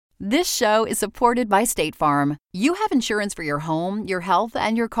This show is supported by State Farm. You have insurance for your home, your health,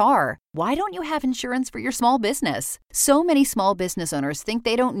 and your car. Why don't you have insurance for your small business? So many small business owners think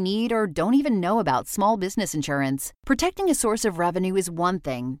they don't need or don't even know about small business insurance. Protecting a source of revenue is one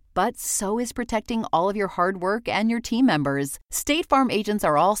thing, but so is protecting all of your hard work and your team members. State Farm agents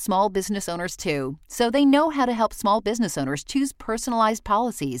are all small business owners too, so they know how to help small business owners choose personalized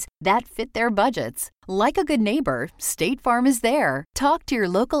policies that fit their budgets. Like a good neighbor, State Farm is there. Talk to your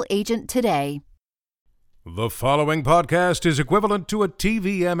local agent today. The following podcast is equivalent to a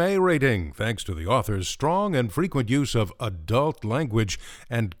TVMA rating, thanks to the author's strong and frequent use of adult language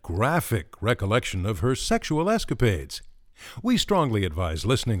and graphic recollection of her sexual escapades. We strongly advise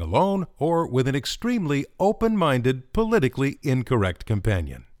listening alone or with an extremely open-minded, politically incorrect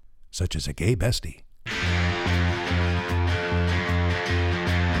companion, such as a gay bestie.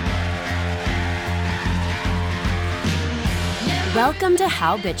 Welcome to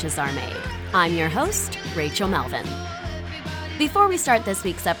How Bitches Are Made. I'm your host, Rachel Melvin. Before we start this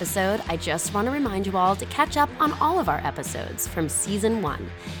week's episode, I just want to remind you all to catch up on all of our episodes from Season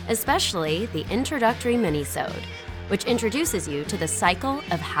 1, especially the introductory mini-sode, which introduces you to the cycle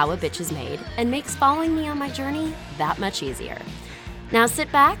of how a bitch is made and makes following me on my journey that much easier. Now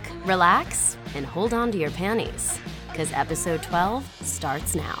sit back, relax, and hold on to your panties, because Episode 12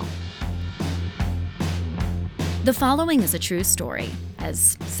 starts now. The following is a true story,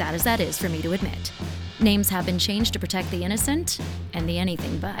 as sad as that is for me to admit. Names have been changed to protect the innocent and the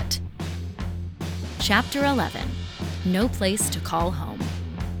anything but. Chapter 11, No Place to Call Home.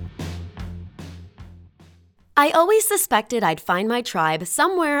 I always suspected I'd find my tribe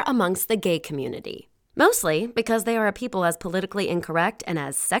somewhere amongst the gay community, mostly because they are a people as politically incorrect and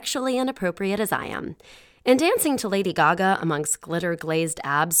as sexually inappropriate as I am. And dancing to Lady Gaga amongst glitter-glazed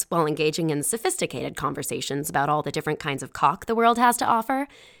abs while engaging in sophisticated conversations about all the different kinds of cock the world has to offer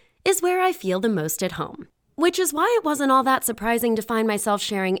is where I feel the most at home. Which is why it wasn't all that surprising to find myself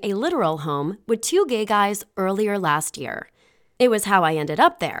sharing a literal home with two gay guys earlier last year. It was how I ended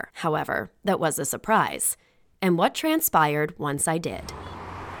up there, however, that was a surprise, and what transpired once I did.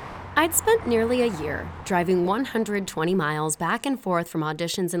 I'd spent nearly a year driving 120 miles back and forth from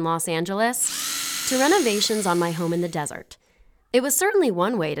auditions in Los Angeles to renovations on my home in the desert. It was certainly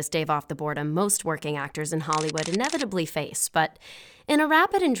one way to stave off the boredom most working actors in Hollywood inevitably face, but in a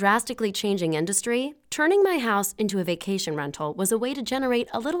rapid and drastically changing industry, turning my house into a vacation rental was a way to generate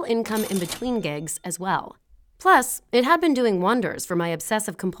a little income in between gigs as well. Plus, it had been doing wonders for my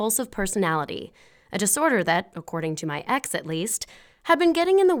obsessive-compulsive personality, a disorder that, according to my ex at least, had been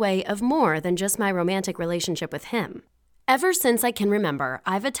getting in the way of more than just my romantic relationship with him. Ever since I can remember,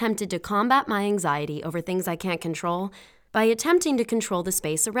 I've attempted to combat my anxiety over things I can't control by attempting to control the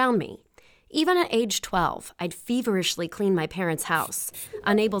space around me. Even at age 12, I'd feverishly clean my parents' house,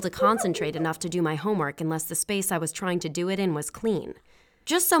 unable to concentrate enough to do my homework unless the space I was trying to do it in was clean.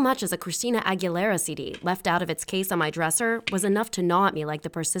 Just so much as a Christina Aguilera CD left out of its case on my dresser was enough to gnaw at me like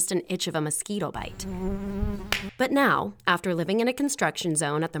the persistent itch of a mosquito bite. But now, after living in a construction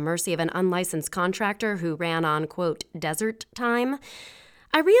zone at the mercy of an unlicensed contractor who ran on, quote, desert time,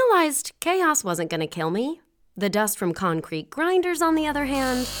 I realized chaos wasn't going to kill me. The dust from concrete grinders, on the other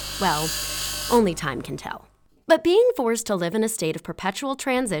hand, well, only time can tell. But being forced to live in a state of perpetual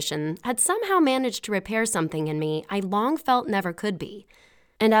transition had somehow managed to repair something in me I long felt never could be.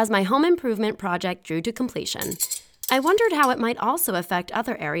 And as my home improvement project drew to completion, I wondered how it might also affect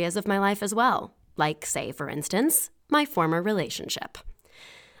other areas of my life as well, like, say, for instance, my former relationship.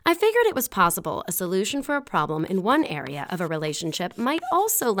 I figured it was possible a solution for a problem in one area of a relationship might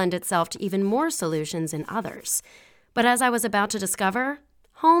also lend itself to even more solutions in others. But as I was about to discover,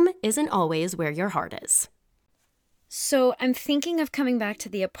 home isn't always where your heart is. So I'm thinking of coming back to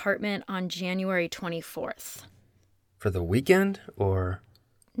the apartment on January 24th. For the weekend, or?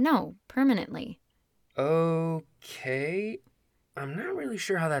 No, permanently. Okay. I'm not really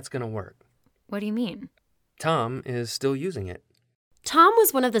sure how that's gonna work. What do you mean? Tom is still using it. Tom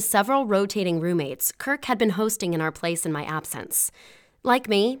was one of the several rotating roommates Kirk had been hosting in our place in my absence. Like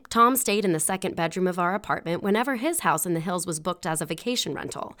me, Tom stayed in the second bedroom of our apartment whenever his house in the hills was booked as a vacation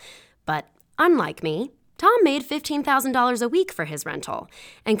rental. But unlike me, Tom made $15,000 a week for his rental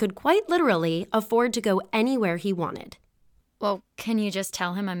and could quite literally afford to go anywhere he wanted. Well, can you just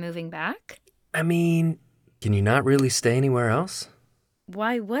tell him I'm moving back? I mean, can you not really stay anywhere else?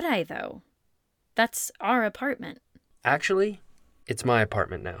 Why would I, though? That's our apartment. Actually, it's my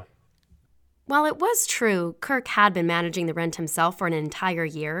apartment now. While it was true Kirk had been managing the rent himself for an entire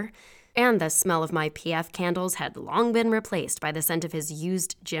year, and the smell of my PF candles had long been replaced by the scent of his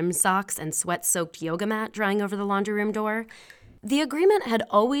used gym socks and sweat-soaked yoga mat drying over the laundry room door, The agreement had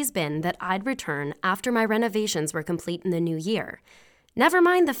always been that I'd return after my renovations were complete in the new year. Never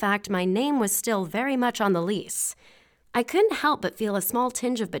mind the fact my name was still very much on the lease. I couldn't help but feel a small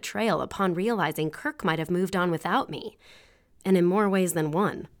tinge of betrayal upon realizing Kirk might have moved on without me. And in more ways than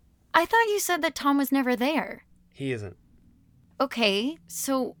one. I thought you said that Tom was never there. He isn't. Okay,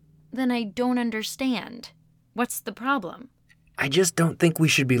 so then I don't understand. What's the problem? I just don't think we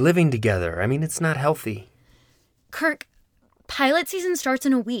should be living together. I mean, it's not healthy. Kirk, pilot season starts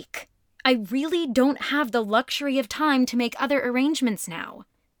in a week. I really don't have the luxury of time to make other arrangements now,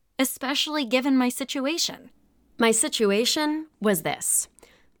 especially given my situation. My situation was this.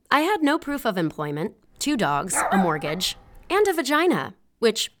 I had no proof of employment, 2 dogs, a mortgage, and a vagina,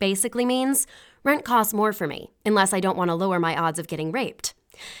 which basically means rent costs more for me, unless I don't want to lower my odds of getting raped.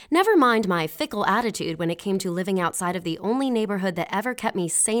 Never mind my fickle attitude when it came to living outside of the only neighborhood that ever kept me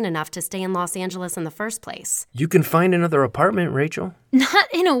sane enough to stay in Los Angeles in the first place. You can find another apartment, Rachel. Not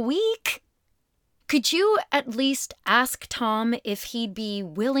in a week. Could you at least ask Tom if he'd be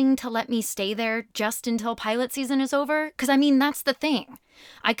willing to let me stay there just until pilot season is over? Because, I mean, that's the thing.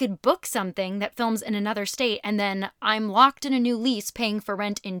 I could book something that films in another state, and then I'm locked in a new lease paying for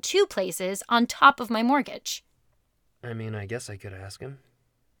rent in 2 places on top of my mortgage. I mean, I guess I could ask him.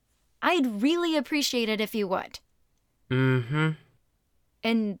 I'd really appreciate it if you would. Mm-hmm.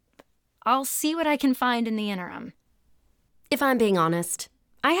 And I'll see what I can find in the interim. If I'm being honest,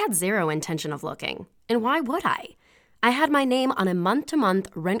 I had zero intention of looking. And why would I? I had my name on a month-to-month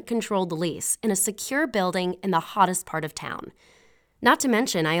rent-controlled lease in a secure building in the hottest part of town. Not to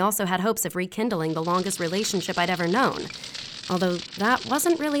mention, I also had hopes of rekindling the longest relationship I'd ever known, although that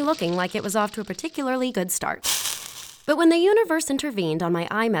wasn't really looking like it was off to a particularly good start. But when the universe intervened on my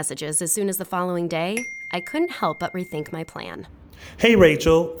iMessages as soon as the following day, I couldn't help but rethink my plan. Hey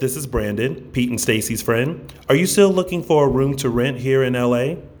Rachel, this is Brandon, Pete and Stacy's friend. Are you still looking for a room to rent here in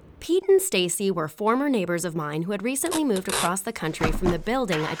LA? Pete and Stacy were former neighbors of mine who had recently moved across the country from the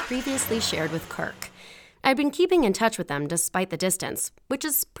building I previously shared with Kirk. I'd been keeping in touch with them despite the distance, which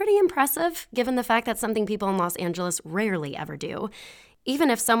is pretty impressive given the fact that's something people in Los Angeles rarely ever do,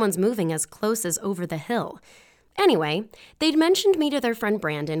 even if someone's moving as close as over the hill. Anyway, they'd mentioned me to their friend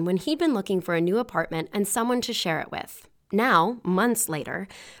Brandon when he'd been looking for a new apartment and someone to share it with. Now, months later,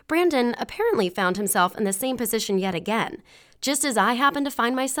 Brandon apparently found himself in the same position yet again, just as I happened to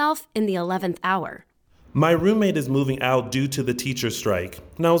find myself in the 11th hour. My roommate is moving out due to the teacher strike,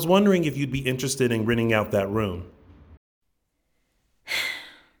 and I was wondering if you'd be interested in renting out that room.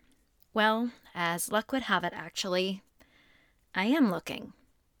 Well, as luck would have it, actually, I am looking.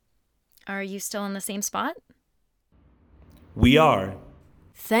 Are you still in the same spot? We are.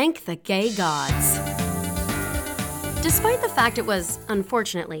 Thank the gay gods. Despite the fact it was,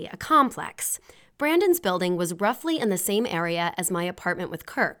 unfortunately, a complex, Brandon's building was roughly in the same area as my apartment with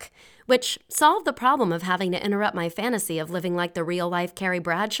Kirk, which solved the problem of having to interrupt my fantasy of living like the real-life Carrie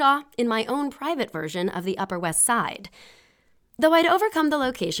Bradshaw in my own private version of the Upper West Side. Though I'd overcome the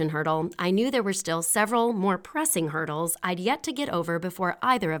location hurdle, I knew there were still several more pressing hurdles I'd yet to get over before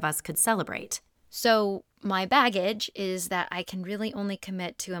either of us could celebrate. So my baggage is that I can really only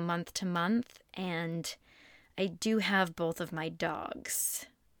commit to a month-to-month, and I do have both of my dogs.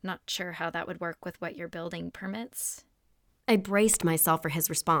 Not sure how that would work with what your building permits. I braced myself for his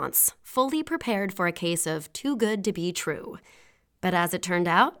response, fully prepared for a case of too good to be true. But as it turned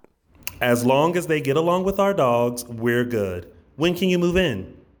out... As long as they get along with our dogs, we're good. When can you move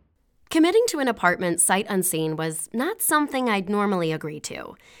in? Committing to an apartment sight unseen was not something I'd normally agree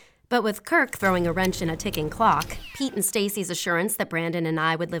to. But with Kirk throwing a wrench in a ticking clock, Pete and Stacy's assurance that Brandon and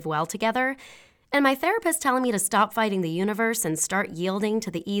I would live well together, and my therapist telling me to stop fighting the universe and start yielding to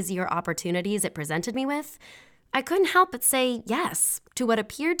the easier opportunities it presented me with, I couldn't help but say yes to what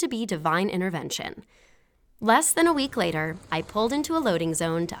appeared to be divine intervention. Less than a week later, I pulled into a loading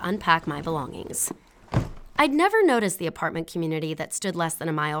zone to unpack my belongings. I'd never noticed the apartment community that stood less than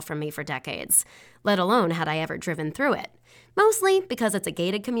a mile from me for decades, let alone had I ever driven through it, mostly because it's a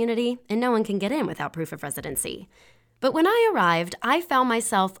gated community and no one can get in without proof of residency. But when I arrived, I found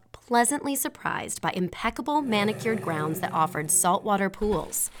myself pleasantly surprised by impeccable manicured grounds that offered saltwater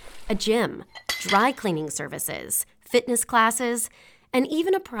pools, a gym, dry cleaning services, fitness classes, and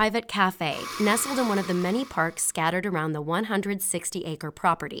even a private cafe nestled in one of the many parks scattered around the 160-acre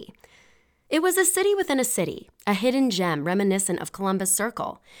property. It was a city within a city, a hidden gem reminiscent of Columbus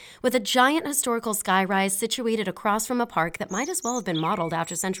Circle, with a giant historical skyrise situated across from a park that might as well have been modeled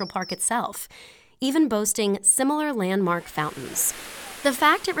after Central Park itself, even boasting similar landmark fountains. The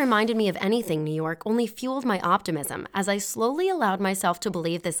fact it reminded me of anything New York only fueled my optimism as I slowly allowed myself to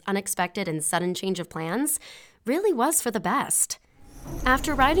believe this unexpected and sudden change of plans really was for the best.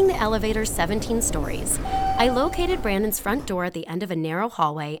 After riding the elevator 17 stories, I located Brandon's front door at the end of a narrow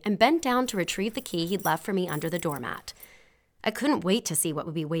hallway and bent down to retrieve the key he'd left for me under the doormat. I couldn't wait to see what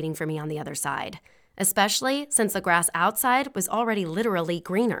would be waiting for me on the other side, especially since the grass outside was already literally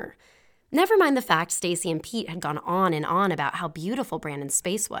greener. Never mind the fact Stacy and Pete had gone on and on about how beautiful Brandon's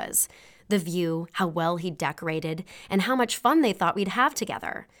space was, the view, how well he'd decorated, and how much fun they thought we'd have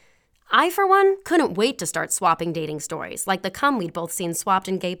together. I, for one, couldn't wait to start swapping dating stories, like the cum we'd both seen swapped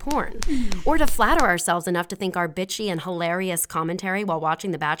in gay porn, or to flatter ourselves enough to think our bitchy and hilarious commentary while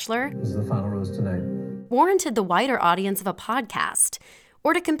watching The Bachelor This is the final rose tonight. warranted the wider audience of a podcast,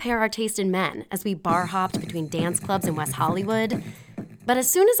 or to compare our taste in men as we bar hopped between dance clubs in West Hollywood. But as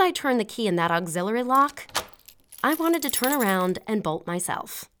soon as I turned the key in that auxiliary lock, I wanted to turn around and bolt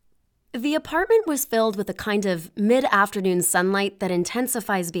myself. The apartment was filled with a kind of mid-afternoon sunlight that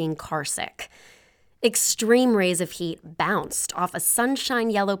intensifies being carsick. Extreme rays of heat bounced off a sunshine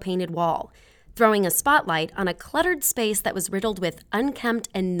yellow-painted wall, throwing a spotlight on a cluttered space that was riddled with unkempt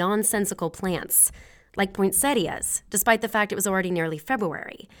and nonsensical plants, like poinsettias, despite the fact it was already nearly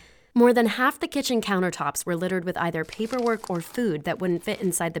February. More than half the kitchen countertops were littered with either paperwork or food that wouldn't fit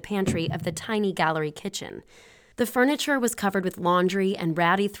inside the pantry of the tiny gallery kitchen. The furniture was covered with laundry and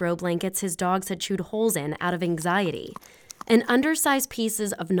ratty throw blankets his dogs had chewed holes in out of anxiety. And undersized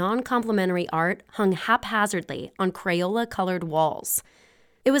pieces of non-complimentary art hung haphazardly on Crayola-colored walls.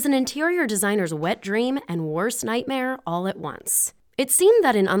 It was an interior designer's wet dream and worst nightmare all at once. It seemed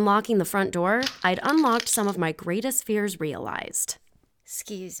that in unlocking the front door, I'd unlocked some of my greatest fears realized.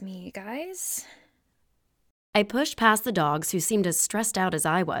 Excuse me, guys. I pushed past the dogs, who seemed as stressed out as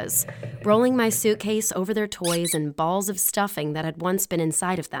I was, rolling my suitcase over their toys and balls of stuffing that had once been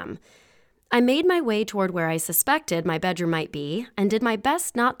inside of them. I made my way toward where I suspected my bedroom might be and did my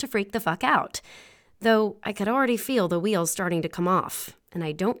best not to freak the fuck out, though I could already feel the wheels starting to come off, and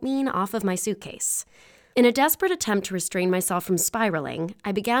I don't mean off of my suitcase. In a desperate attempt to restrain myself from spiraling,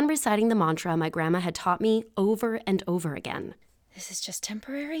 I began reciting the mantra my grandma had taught me over and over again. This is just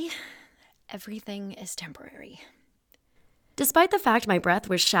temporary. Everything is temporary. Despite the fact my breath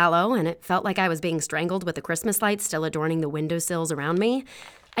was shallow and it felt like I was being strangled with the Christmas lights still adorning the windowsills around me,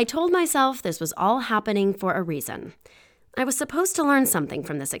 I told myself this was all happening for a reason. I was supposed to learn something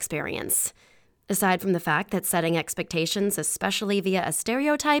from this experience. Aside from the fact that setting expectations, especially via a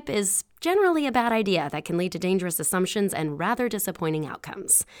stereotype, is generally a bad idea that can lead to dangerous assumptions and rather disappointing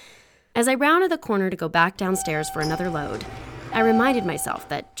outcomes. As I rounded the corner to go back downstairs for another load, I reminded myself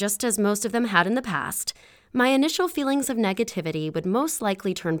that, just as most of them had in the past, my initial feelings of negativity would most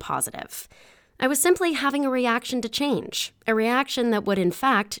likely turn positive. I was simply having a reaction to change, a reaction that would in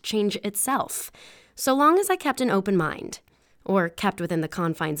fact change itself, so long as I kept an open mind, or kept within the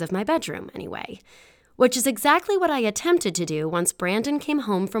confines of my bedroom anyway, which is exactly what I attempted to do once Brandon came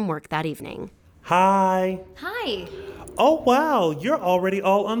home from work that evening. Hi. Hi. Oh, wow, you're already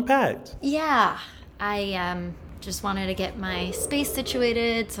all unpacked. Yeah, I just wanted to get my space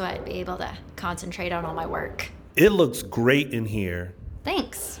situated so I'd be able to concentrate on all my work. It looks great in here.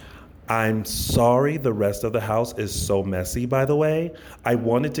 Thanks. I'm sorry the rest of the house is so messy, by the way. I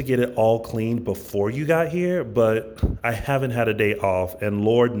wanted to get it all cleaned before you got here, but I haven't had a day off, and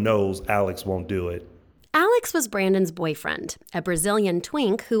Lord knows Alex won't do it. Alex was Brandon's boyfriend, a Brazilian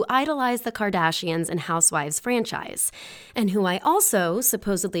twink who idolized the Kardashians and Housewives franchise, and who I also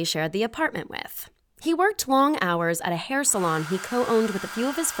supposedly shared the apartment with. He worked long hours at a hair salon he co-owned with a few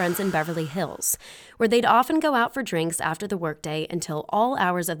of his friends in Beverly Hills, where they'd often go out for drinks after the workday until all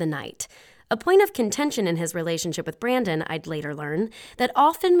hours of the night, a point of contention in his relationship with Brandon, I'd later learn, that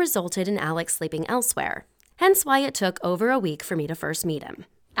often resulted in Alex sleeping elsewhere, hence why it took over a week for me to first meet him.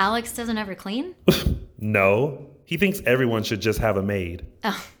 Alex doesn't ever clean? No, he thinks everyone should just have a maid.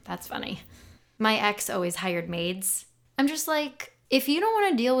 Oh, that's funny. My ex always hired maids. I'm just like, if you don't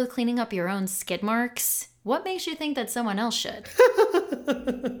want to deal with cleaning up your own skid marks, what makes you think that someone else should?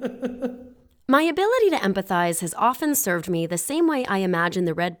 My ability to empathize has often served me the same way I imagine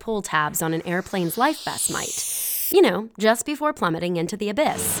the red pull tabs on an airplane's life vest might. You know, just before plummeting into the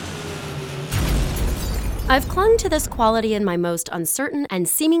abyss. I've clung to this quality in my most uncertain and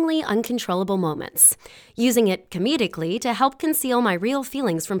seemingly uncontrollable moments, using it comedically to help conceal my real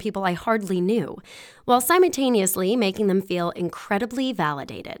feelings from people I hardly knew, while simultaneously making them feel incredibly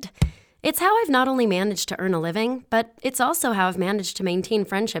validated. It's how I've not only managed to earn a living, but it's also how I've managed to maintain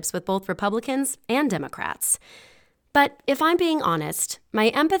friendships with both Republicans and Democrats. But if I'm being honest, my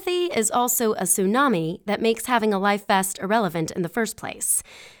empathy is also a tsunami that makes having a life vest irrelevant in the first place.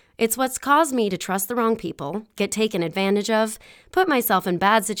 It's what's caused me to trust the wrong people, get taken advantage of, put myself in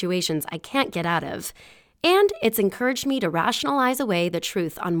bad situations I can't get out of, And it's encouraged me to rationalize away the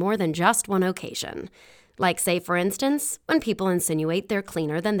truth on more than just one occasion. Like, say, for instance, when people insinuate they're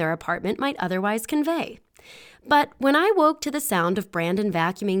cleaner than their apartment might otherwise convey. But when I woke to the sound of Brandon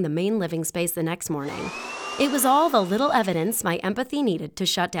vacuuming the main living space the next morning, it was all the little evidence my empathy needed to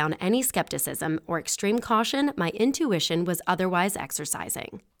shut down any skepticism or extreme caution my intuition was otherwise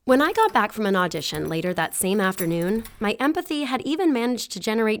exercising. When I got back from an audition later that same afternoon, my empathy had even managed to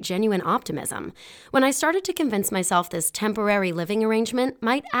generate genuine optimism when I started to convince myself this temporary living arrangement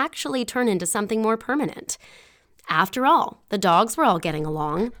might actually turn into something more permanent. After all, the dogs were all getting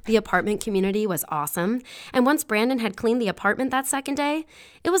along, the apartment community was awesome, and once Brandon had cleaned the apartment that second day,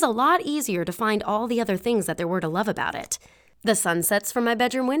 it was a lot easier to find all the other things that there were to love about it. The sunsets from my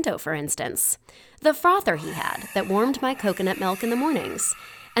bedroom window, for instance. The frother he had that warmed my coconut milk in the mornings.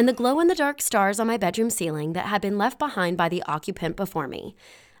 And the glow-in-the-dark stars on my bedroom ceiling that had been left behind by the occupant before me.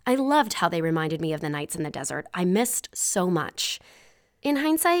 I loved how they reminded me of the nights in the desert I missed so much. In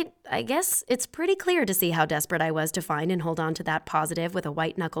hindsight, I guess it's pretty clear to see how desperate I was to find and hold on to that positive with a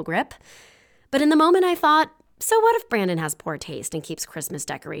white-knuckle grip. But in the moment I thought, so what if Brandon has poor taste and keeps Christmas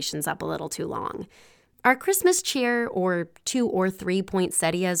decorations up a little too long? Are Christmas cheer or 2 or 3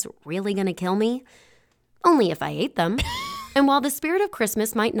 poinsettias really gonna kill me? Only if I ate them. And while the spirit of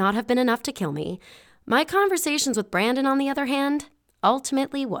Christmas might not have been enough to kill me, my conversations with Brandon, on the other hand,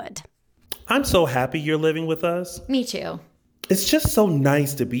 ultimately would. I'm so happy you're living with us. Me too. It's just so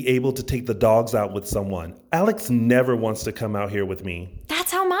nice to be able to take the dogs out with someone. Alex never wants to come out here with me.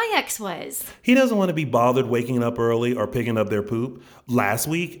 That's how my ex was. He doesn't want to be bothered waking up early or picking up their poop. Last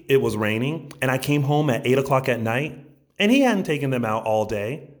week, it was raining, and I came home at 8 o'clock at night, and he hadn't taken them out all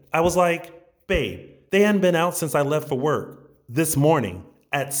day. I was like, babe, they hadn't been out since I left for work this morning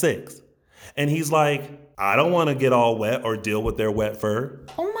at 6. And he's like, I don't want to get all wet or deal with their wet fur.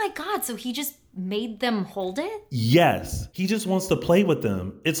 Oh my God, so he just made them hold it? Yes, he just wants to play with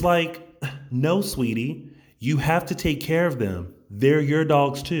them. It's like, no, sweetie, you have to take care of them. They're your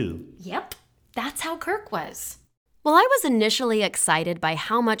dogs too. Yep, that's how Kirk was. Well, I was initially excited by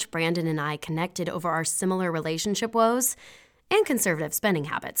how much Brandon and I connected over our similar relationship woes and conservative spending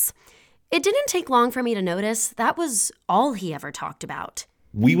habits. It didn't take long for me to notice that was all he ever talked about.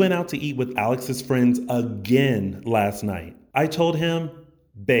 We went out to eat with Alex's friends again last night. I told him,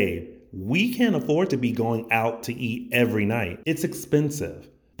 babe, we can't afford to be going out to eat every night. It's expensive.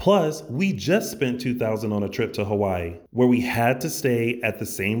 Plus, we just spent $2,000 on a trip to Hawaii, where we had to stay at the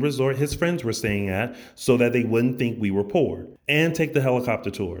same resort his friends were staying at so that they wouldn't think we were poor, and take the helicopter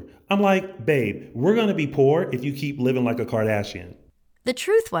tour. I'm like, babe, we're gonna be poor if you keep living like a Kardashian. The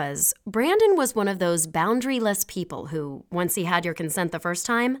truth was, Brandon was one of those boundaryless people who, once he had your consent the first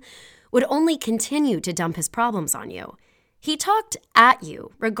time, would only continue to dump his problems on you. He talked at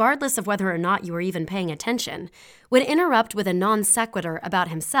you, regardless of whether or not you were even paying attention, would interrupt with a non sequitur about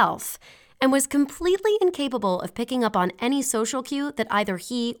himself, and was completely incapable of picking up on any social cue that either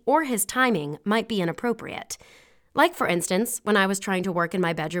he or his timing might be inappropriate. Like, for instance, when I was trying to work in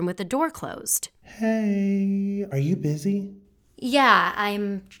my bedroom with the door closed. Hey, are you busy? Yeah,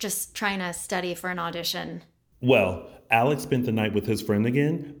 I'm just trying to study for an audition. Well, Alex spent the night with his friend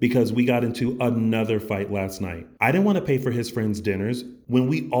again because we got into another fight last night. I didn't want to pay for his friends' dinners. When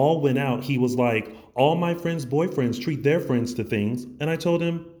we all went out, he was like, all my friends' boyfriends treat their friends to things. And I told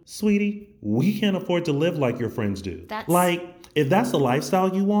him, sweetie, we can't afford to live like your friends do. Like, if that's the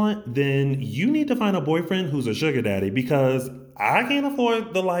lifestyle you want, then you need to find a boyfriend who's a sugar daddy because I can't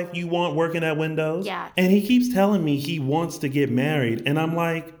afford the life you want working at Windows. Yeah. And he keeps telling me he wants to get married. And I'm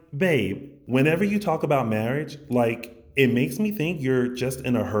like, babe, whenever you talk about marriage, like, it makes me think you're just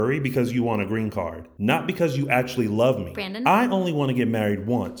in a hurry because you want a green card, not because you actually love me. Brandon? I only want to get married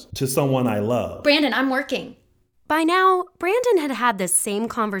once to someone I love. Brandon, I'm working. By now, Brandon had had this same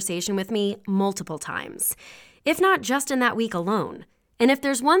conversation with me multiple times, if not just in that week alone. And if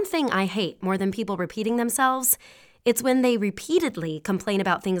there's one thing I hate more than people repeating themselves, it's when they repeatedly complain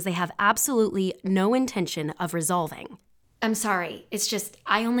about things they have absolutely no intention of resolving. I'm sorry. It's just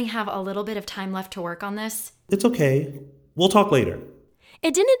I only have a little bit of time left to work on this. It's okay. We'll talk later.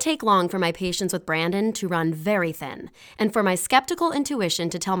 It didn't take long for my patience with Brandon to run very thin, and for my skeptical intuition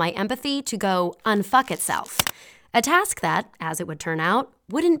to tell my empathy to go unfuck itself. A task that, as it would turn out,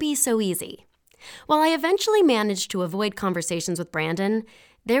 wouldn't be so easy. While I eventually managed to avoid conversations with Brandon,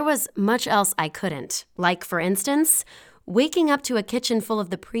 there was much else I couldn't. Like, for instance, waking up to a kitchen full of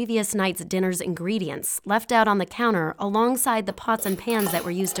the previous night's dinner's ingredients left out on the counter alongside the pots and pans that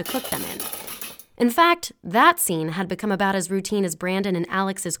were used to cook them in. In fact, that scene had become about as routine as Brandon and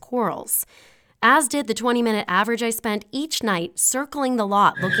Alex's quarrels, as did the 20-minute average I spent each night circling the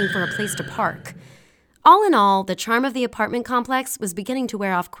lot looking for a place to park. All in all, the charm of the apartment complex was beginning to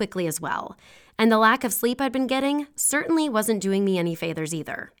wear off quickly as well, and the lack of sleep I'd been getting certainly wasn't doing me any favors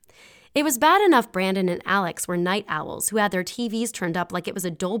either. It was bad enough Brandon and Alex were night owls who had their TVs turned up like it was a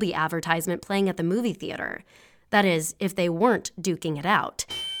Dolby advertisement playing at the movie theater. That is, if they weren't duking it out.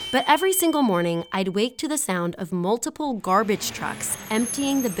 But every single morning, I'd wake to the sound of multiple garbage trucks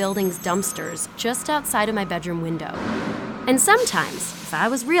emptying the building's dumpsters just outside of my bedroom window. And sometimes, if I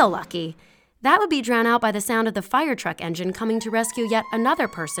was real lucky, that would be drowned out by the sound of the fire truck engine coming to rescue yet another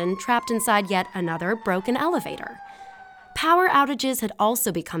person trapped inside yet another broken elevator. Power outages had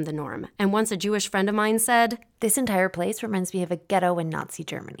also become the norm, and once a Jewish friend of mine said, "This entire place reminds me of a ghetto in Nazi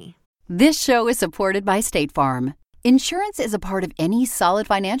Germany." This show is supported by State Farm. Insurance is a part of any solid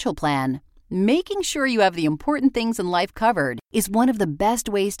financial plan. Making sure you have the important things in life covered is one of the best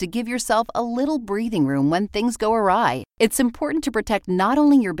ways to give yourself a little breathing room when things go awry. It's important to protect not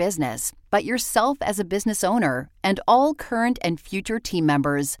only your business, but yourself as a business owner and all current and future team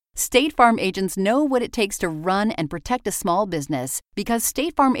members. State Farm agents know what it takes to run and protect a small business because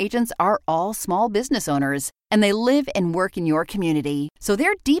State Farm agents are all small business owners and they live and work in your community. So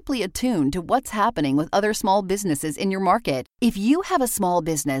they're deeply attuned to what's happening with other small businesses in your market. If you have a small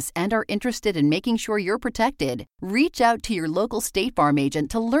business and are interested in making sure you're protected, reach out to your local State Farm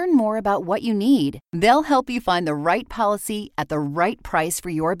agent to learn more about what you need. They'll help you find the right policy at the right price for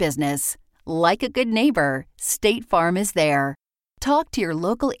your business. Like a good neighbor, State Farm is there. Talk to your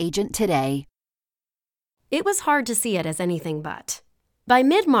local agent today. It was hard to see it as anything but. By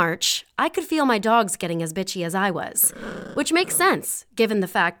mid-March, I could feel my dogs getting as bitchy as I was, which makes sense, given the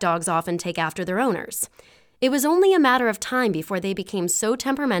fact dogs often take after their owners. It was only a matter of time before they became so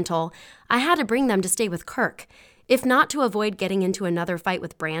temperamental, I had to bring them to stay with Kirk, if not to avoid getting into another fight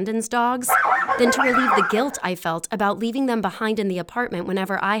with Brandon's dogs, then to relieve the guilt I felt about leaving them behind in the apartment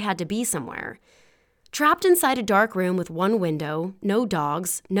whenever I had to be somewhere. Trapped inside a dark room with one window, no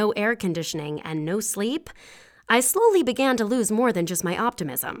dogs, no air conditioning, and no sleep, I slowly began to lose more than just my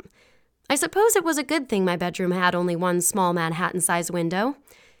optimism. I suppose it was a good thing my bedroom had only one small Manhattan-sized window.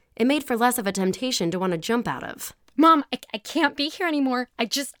 It made for less of a temptation to want to jump out of. Mom, I can't be here anymore. I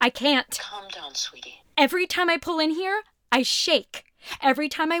can't. Calm down, sweetie. Every time I pull in here, I shake. Every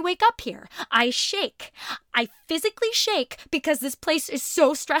time I wake up here, I shake. I physically shake because this place is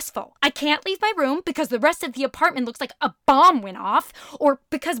so stressful. I can't leave my room because the rest of the apartment looks like a bomb went off, or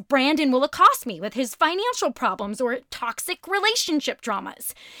because Brandon will accost me with his financial problems or toxic relationship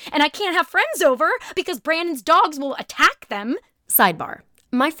dramas. And I can't have friends over because Brandon's dogs will attack them. Sidebar.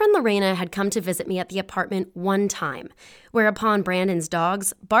 My friend Lorena had come to visit me at the apartment one time, whereupon Brandon's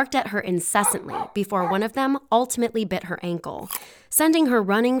dogs barked at her incessantly before one of them ultimately bit her ankle, sending her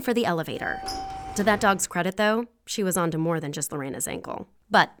running for the elevator. To that dog's credit, though, she was on to more than just Lorena's ankle.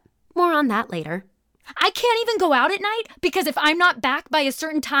 But more on that later. I can't even go out at night because if I'm not back by a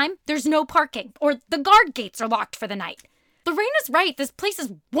certain time, there's no parking, or the guard gates are locked for the night. Lorena's right, this place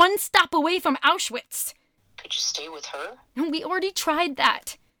is one stop away from Auschwitz. Could you stay with her? We already tried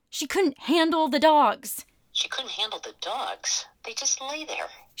that. She couldn't handle the dogs. She couldn't handle the dogs. They just lay there.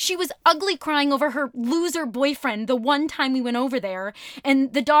 She was ugly crying over her loser boyfriend the one time we went over there,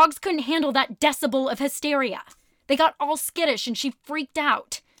 and the dogs couldn't handle that decibel of hysteria. They got all skittish and she freaked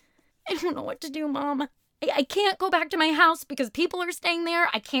out. I don't know what to do, Mom. I can't go back to my house because people are staying there.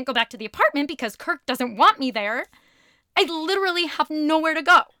 I can't go back to the apartment because Kirk doesn't want me there. I literally have nowhere to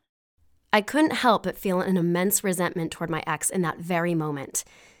go. I couldn't help but feel an immense resentment toward my ex in that very moment,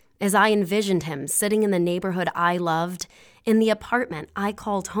 as I envisioned him sitting in the neighborhood I loved, in the apartment I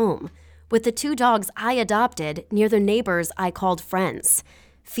called home, with the two dogs I adopted near the neighbors I called friends,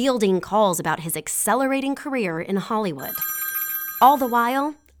 fielding calls about his accelerating career in Hollywood. All the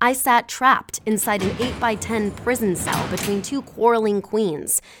while, I sat trapped inside an 8x10 prison cell between two quarreling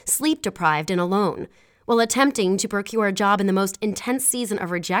queens, sleep-deprived and alone, while attempting to procure a job in the most intense season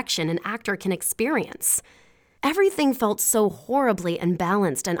of rejection an actor can experience. Everything felt so horribly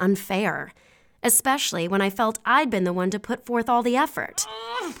imbalanced and unfair, especially when I felt I'd been the one to put forth all the effort.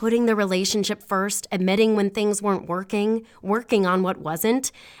 Putting the relationship first, admitting when things weren't working on what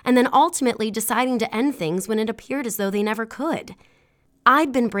wasn't, and then ultimately deciding to end things when it appeared as though they never could.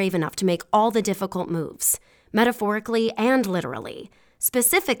 I'd been brave enough to make all the difficult moves, metaphorically and literally,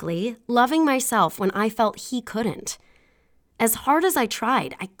 specifically loving myself when I felt he couldn't. As hard as I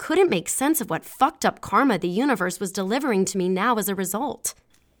tried, I couldn't make sense of what fucked up karma the universe was delivering to me now as a result.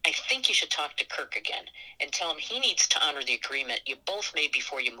 I think you should talk to Kirk again and tell him he needs to honor the agreement you both made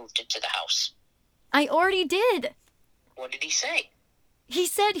before you moved into the house. I already did. What did he say? He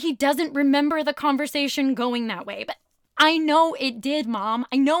said he doesn't remember the conversation going that way, but I know it did, Mom.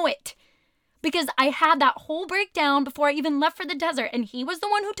 I know it. because I had that whole breakdown before I even left for the desert, and he was the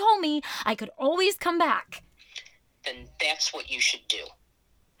one who told me I could always come back. Then that's what you should do.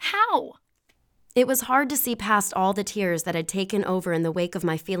 How? It was hard to see past all the tears that had taken over in the wake of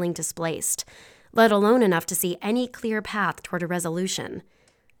my feeling displaced, let alone enough to see any clear path toward a resolution.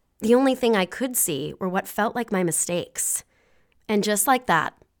 The only thing I could see were what felt like my mistakes. And just like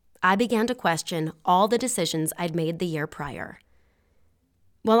that, I began to question all the decisions I'd made the year prior.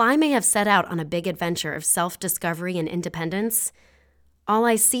 While I may have set out on a big adventure of self-discovery and independence, all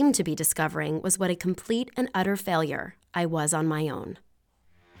I seemed to be discovering was what a complete and utter failure I was on my own.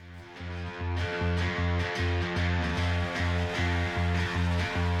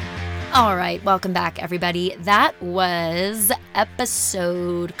 All right, welcome back, everybody. That was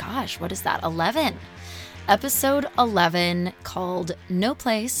episode, 11? Episode 11 called No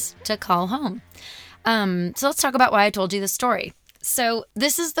Place to Call Home. So let's talk about why I told you this story. So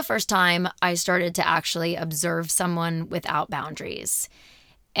this is the first time I started to actually observe someone without boundaries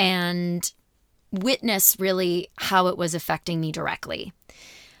and witness really how it was affecting me directly.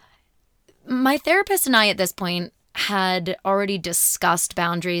 My therapist and I at this point had already discussed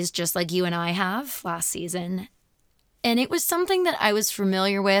boundaries just like you and I have last season. And it was something that I was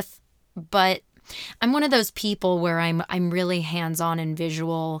familiar with, but I'm one of those people where I'm really hands-on and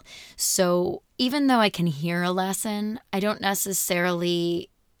visual. So even though I can hear a lesson, I don't necessarily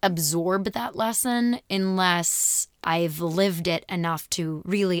absorb that lesson unless I've lived it enough to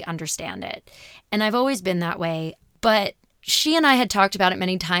really understand it. And I've always been that way, but she and I had talked about it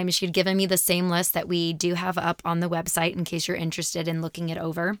many times. She had given me the same list that we do have up on the website in case you're interested in looking it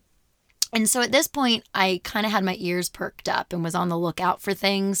over. And so at this point, I kind of had my ears perked up and was on the lookout for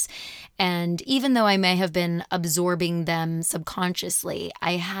things. And even though I may have been absorbing them subconsciously,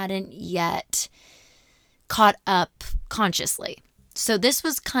 I hadn't yet caught up consciously. So this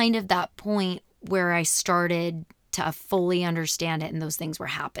was kind of that point where I started to fully understand it and those things were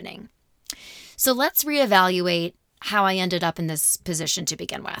happening. So let's reevaluate how I ended up in this position to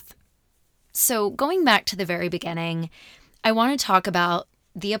begin with. So going back to the very beginning, I want to talk about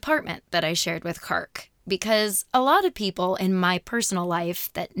the apartment that I shared with Kirk, because a lot of people in my personal life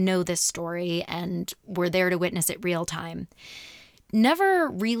that know this story and were there to witness it real time never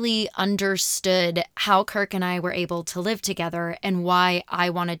really understood how Kirk and I were able to live together and why I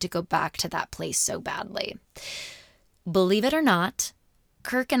wanted to go back to that place so badly. Believe it or not,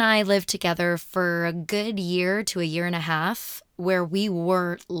 Kirk and I lived together for a good year to a year and a half where we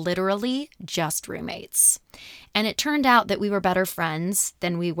were literally just roommates. And it turned out that we were better friends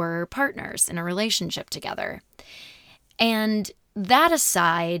than we were partners in a relationship together. And that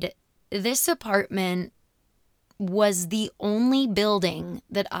aside, this apartment was the only building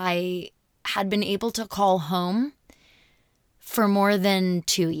that I had been able to call home for more than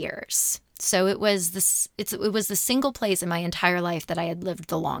 2 years. So it was the single place in my entire life that I had lived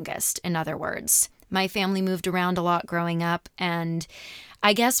the longest, in other words. My family moved around a lot growing up, and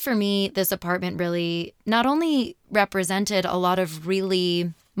I guess for me, this apartment really not only represented a lot of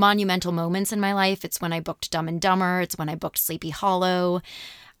really monumental moments in my life. It's when I booked Dumb and Dumber. It's when I booked Sleepy Hollow.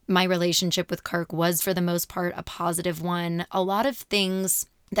 My relationship with Kirk was, for the most part, a positive one. A lot of things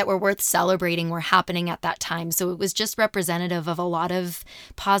that were worth celebrating were happening at that time. So it was just representative of a lot of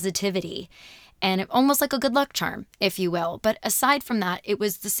positivity and almost like a good luck charm, if you will. But aside from that, it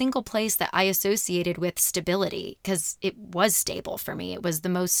was the single place that I associated with stability because it was stable for me. It was the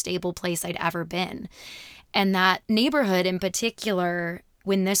most stable place I'd ever been. And that neighborhood in particular,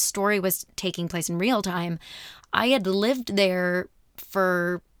 when this story was taking place in real time, I had lived there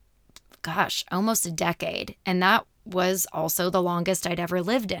for, almost a decade. And that was also the longest I'd ever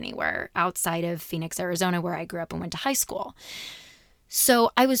lived anywhere outside of Phoenix, Arizona, where I grew up and went to high school.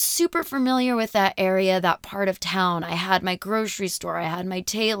 So I was super familiar with that area, that part of town. I had my grocery store, I had my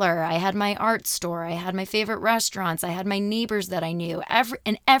tailor, I had my art store, I had my favorite restaurants, I had my neighbors that I knew,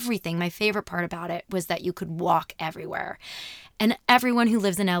 everything. My favorite part about it was that you could walk everywhere. And everyone who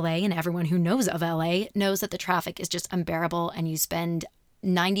lives in LA and everyone who knows of LA knows that the traffic is just unbearable and you spend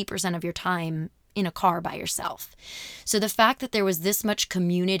 90% of your time in a car by yourself. So the fact that there was this much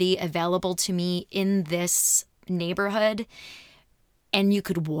community available to me in this neighborhood and you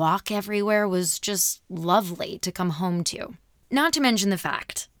could walk everywhere was just lovely to come home to. Not to mention the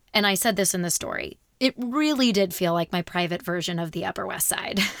fact, and I said this in the story, it really did feel like my private version of the Upper West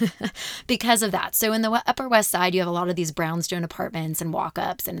Side because of that. So in the Upper West Side, you have a lot of these brownstone apartments and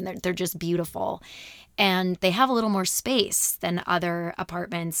walk-ups, and they're just beautiful. And they have a little more space than other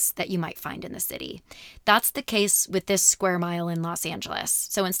apartments that you might find in the city. That's the case with this square mile in Los Angeles.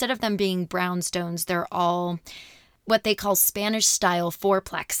 So instead of them being brownstones, they're all what they call Spanish-style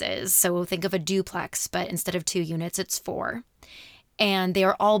fourplexes. So think of a duplex, but instead of 2 units, it's 4. And they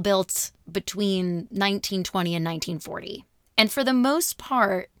are all built between 1920 and 1940. And for the most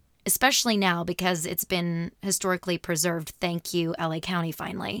part, especially now because it's been historically preserved, thank you, LA County,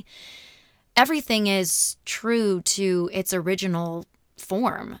 finally, everything is true to its original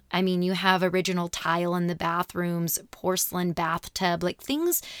form. I mean, you have original tile in the bathrooms, porcelain bathtub, like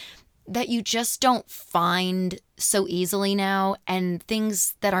things that you just don't find so easily now, and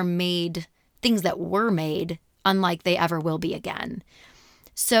things that were made unlike they ever will be again.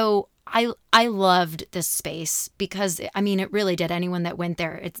 So I loved this space because, I mean, it really did. Anyone that went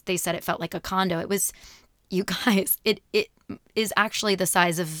there, they said it felt like a condo. It was, you guys, it is actually the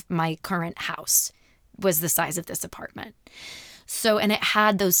size of my current house, was the size of this apartment. So, and it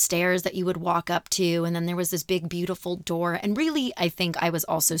had those stairs that you would walk up to, and then there was this big, beautiful door. And really, I think I was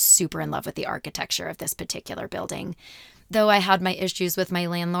also super in love with the architecture of this particular building. Though I had my issues with my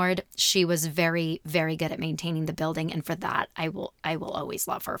landlord, she was very, very good at maintaining the building. And for that, I will always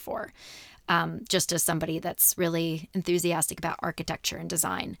love her for, just as somebody that's really enthusiastic about architecture and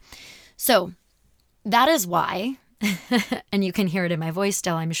design. So that is why, and you can hear it in my voice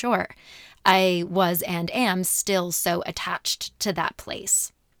still, I'm sure, I was and am still so attached to that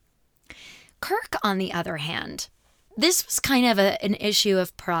place. Kirk, on the other hand, this was kind of an issue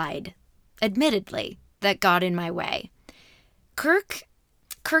of pride, admittedly, that got in my way. Kirk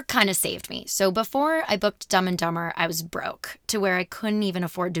kind of saved me. So before I booked Dumb and Dumber, I was broke to where I couldn't even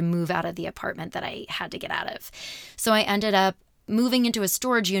afford to move out of the apartment that I had to get out of. So I ended up moving into a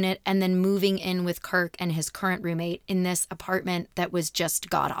storage unit and then moving in with Kirk and his current roommate in this apartment that was just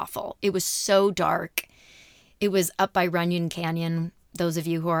god-awful. It was so dark. It was up by Runyon Canyon. Those of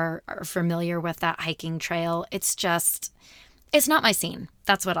you who are familiar with that hiking trail, it's not my scene.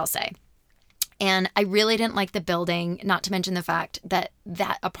 That's what I'll say. And I really didn't like the building, not to mention the fact that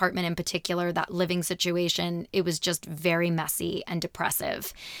that apartment in particular, that living situation, it was just very messy and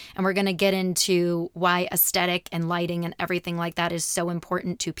depressive. And we're going to get into why aesthetic and lighting and everything like that is so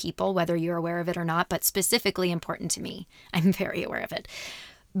important to people, whether you're aware of it or not, but specifically important to me. I'm very aware of it.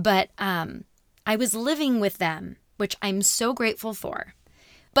 But I was living with them, which I'm so grateful for.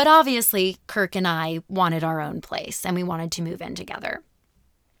 But obviously, Kirk and I wanted our own place and we wanted to move in together.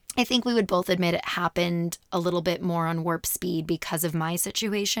 I think we would both admit it happened a little bit more on warp speed because of my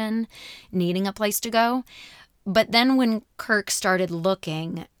situation, needing a place to go. But then when Kirk started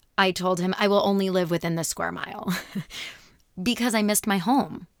looking, I told him I will only live within the square mile because I missed my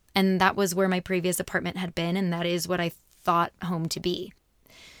home. And that was where my previous apartment had been, and that is what I thought home to be.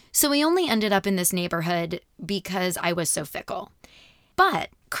 So we only ended up in this neighborhood because I was so fickle.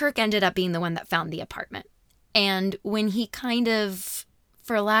 But Kirk ended up being the one that found the apartment. And when he kind of,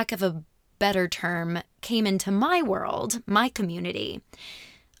 for lack of a better term, came into my world, my community,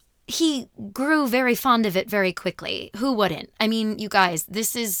 he grew very fond of it very quickly. Who wouldn't? I mean, you guys,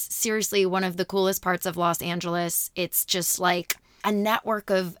 this is seriously one of the coolest parts of Los Angeles. It's just like a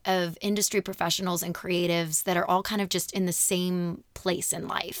network of industry professionals and creatives that are all kind of just in the same place in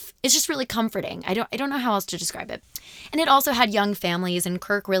life. It's just really comforting. I don't know how else to describe it. And it also had young families, and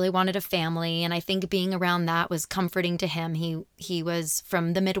Kirk really wanted a family, and I think being around that was comforting to him. He was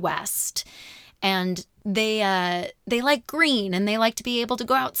from the Midwest, and they like green, and they like to be able to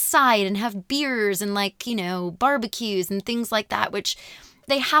go outside and have beers and barbecues and things like that, which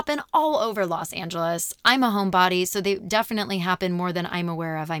they happen all over Los Angeles. I'm a homebody, so they definitely happen more than I'm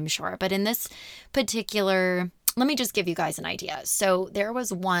aware of, I'm sure. But in this particular, let me just give you guys an idea. So there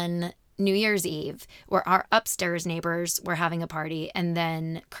was one New Year's Eve where our upstairs neighbors were having a party, and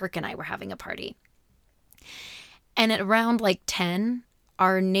then Kirk and I were having a party. And at around 10,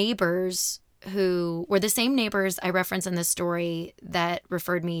 our neighbors, who were the same neighbors I referenced in this story that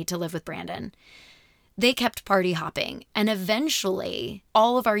referred me to live with Brandon, they kept party hopping, and eventually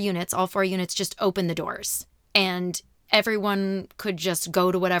all 4 units just opened the doors, and everyone could just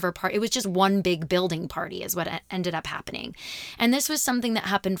go to whatever party. It was just one big building party is what ended up happening. And this was something that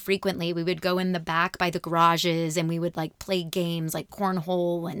happened frequently. We would go in the back by the garages, and we would play games like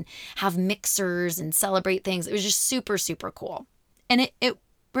cornhole and have mixers and celebrate things. It was just super, super cool. And it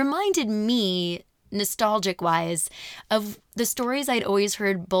reminded me, nostalgic-wise, of the stories I'd always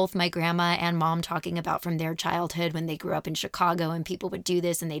heard both my grandma and mom talking about from their childhood when they grew up in Chicago, and people would do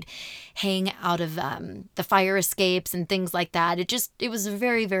this and they'd hang out of the fire escapes and things like that. It was a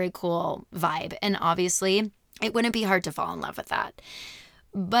very, very cool vibe. And obviously, it wouldn't be hard to fall in love with that.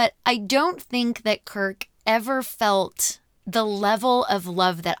 But I don't think that Kirk ever felt the level of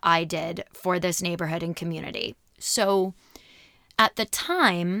love that I did for this neighborhood and community. So at the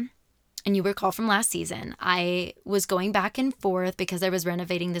time, and you recall from last season, I was going back and forth because I was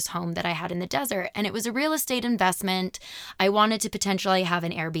renovating this home that I had in the desert, and it was a real estate investment. I wanted to potentially have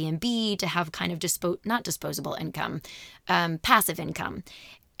an Airbnb to have kind of not disposable income, passive income,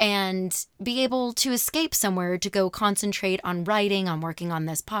 and be able to escape somewhere to go concentrate on writing, on working on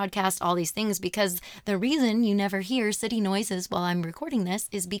this podcast, all these things, because the reason you never hear city noises while I'm recording this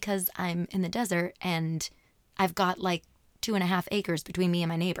is because I'm in the desert and I've got like 2.5 acres between me and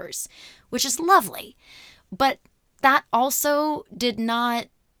my neighbors, which is lovely. But that also did not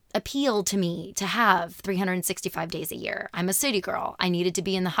appeal to me to have 365 days a year. I'm a city girl. I needed to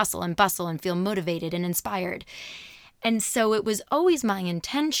be in the hustle and bustle and feel motivated and inspired. And so it was always my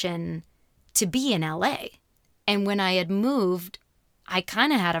intention to be in LA. And when I had moved, I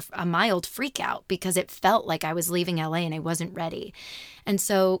kind of had a mild freak out because it felt like I was leaving LA and I wasn't ready. And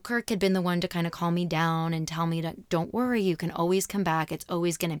so Kirk had been the one to kind of calm me down and tell me, don't worry, you can always come back. It's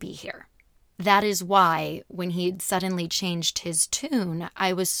always going to be here. That is why when he'd suddenly changed his tune,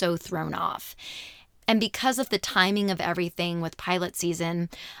 I was so thrown off. And because of the timing of everything with pilot season,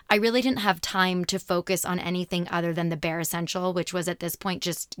 I really didn't have time to focus on anything other than the bare essential, which was at this point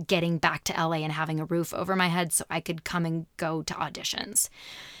just getting back to LA and having a roof over my head so I could come and go to auditions.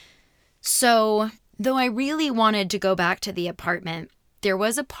 So, though I really wanted to go back to the apartment, there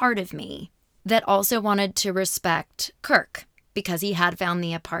was a part of me that also wanted to respect Kirk because he had found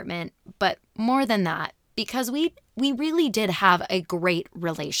the apartment, but more than that, because we really did have a great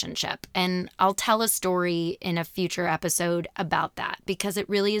relationship. And I'll tell a story in a future episode about that because it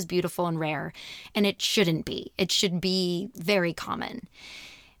really is beautiful and rare, and it shouldn't be. It should be very common.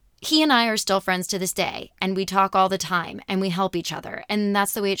 He and I are still friends to this day, and we talk all the time, and we help each other, and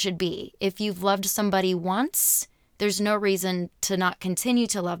that's the way it should be. If you've loved somebody once, there's no reason to not continue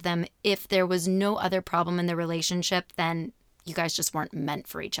to love them. If there was no other problem in the relationship, then you guys just weren't meant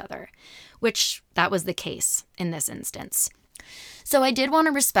for each other, which that was the case in this instance. So I did want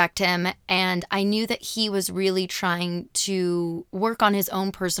to respect him, and I knew that he was really trying to work on his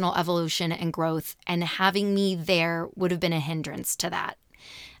own personal evolution and growth, and having me there would have been a hindrance to that.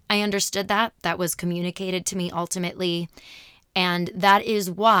 I understood that. That was communicated to me ultimately, and that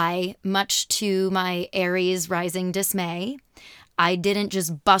is why, much to my Aries rising dismay, I didn't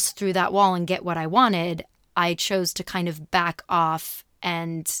just bust through that wall and get what I wanted. I chose to kind of back off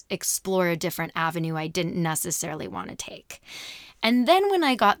and explore a different avenue I didn't necessarily want to take. And then when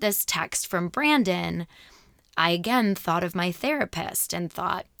I got this text from Brandon, I again thought of my therapist and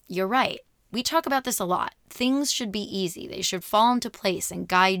thought, you're right. We talk about this a lot. Things should be easy. They should fall into place and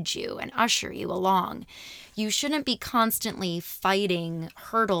guide you and usher you along. You shouldn't be constantly fighting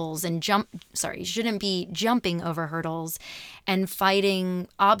hurdles and you shouldn't be jumping over hurdles and fighting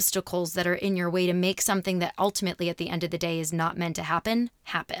obstacles that are in your way to make something that ultimately at the end of the day is not meant to happen.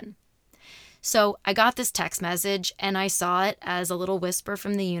 So I got this text message and I saw it as a little whisper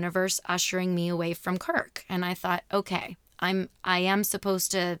from the universe ushering me away from Kirk. And I thought, okay, I am supposed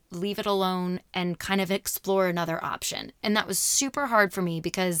to leave it alone and kind of explore another option. And that was super hard for me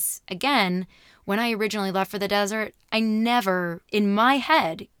because, again, when I originally left for the desert, I never, in my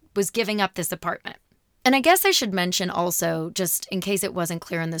head, was giving up this apartment. And I guess I should mention also, just in case it wasn't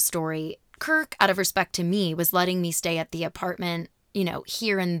clear in the story, Kirk, out of respect to me, was letting me stay at the apartment,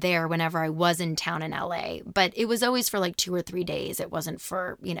 here and there whenever I was in town in LA. But it was always for like 2 or 3 days. It wasn't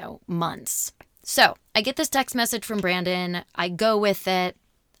for, months. So I get this text message from Brandon. I go with it.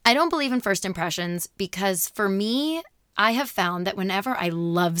 I don't believe in first impressions because for me, I have found that whenever I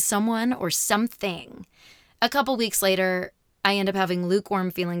love someone or something, a couple weeks later, I end up having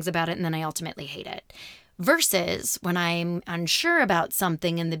lukewarm feelings about it and then I ultimately hate it. Versus when I'm unsure about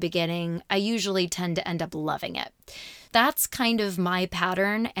something in the beginning, I usually tend to end up loving it. That's kind of my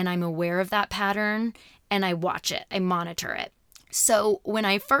pattern, and I'm aware of that pattern, and I watch it. I monitor it. So when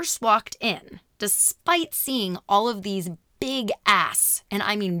I first walked in, despite seeing all of these big ass, and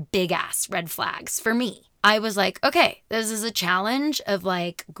I mean big ass red flags for me, I was like, okay, this is a challenge of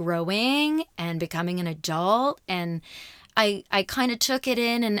like growing and becoming an adult. And I kind of took it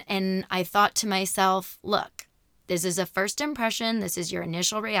in and I thought to myself, look, this is a first impression. This is your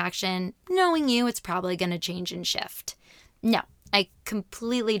initial reaction. Knowing you, it's probably going to change and shift. No, I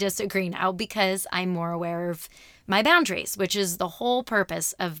completely disagree now because I'm more aware of my boundaries, which is the whole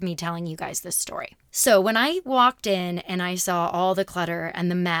purpose of me telling you guys this story. So when I walked in and I saw all the clutter and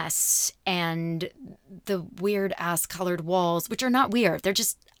the mess and the weird ass colored walls, which are not weird, they're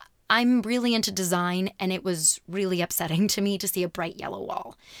just, I'm really into design and it was really upsetting to me to see a bright yellow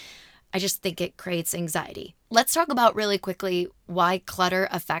wall. I just think it creates anxiety. Let's talk about really quickly why clutter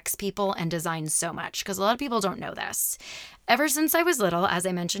affects people and design so much, because a lot of people don't know this. Ever since I was little, as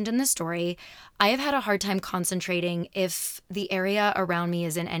I mentioned in the story, I have had a hard time concentrating if the area around me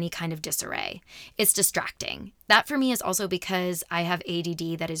is in any kind of disarray. It's distracting. That for me is also because I have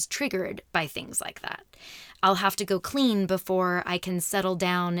ADD that is triggered by things like that. I'll have to go clean before I can settle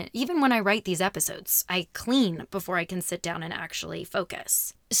down. Even when I write these episodes, I clean before I can sit down and actually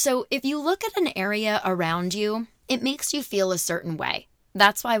focus. So if you look at an area around you, it makes you feel a certain way.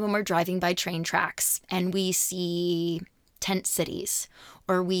 That's why when we're driving by train tracks and we see tent cities,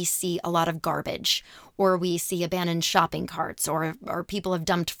 or we see a lot of garbage, or we see abandoned shopping carts, or people have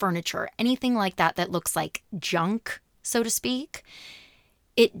dumped furniture, anything like that that looks like junk, so to speak,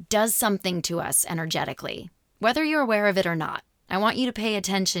 it does something to us energetically, whether you're aware of it or not. I want you to pay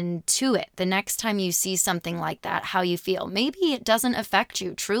attention to it the next time you see something like that, how you feel. Maybe it doesn't affect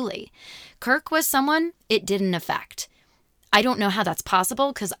you, truly. Kirk was someone it didn't affect. I don't know how that's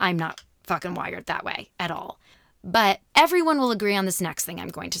possible because I'm not fucking wired that way at all. But everyone will agree on this next thing I'm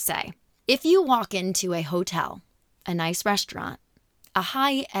going to say. If you walk into a hotel, a nice restaurant, a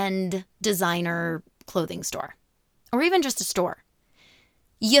high-end designer clothing store, or even just a store,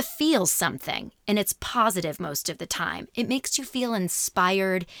 you feel something, and it's positive most of the time. It makes you feel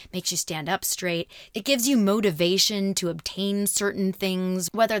inspired, makes you stand up straight. It gives you motivation to obtain certain things,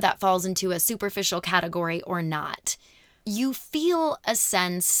 whether that falls into a superficial category or not. You feel a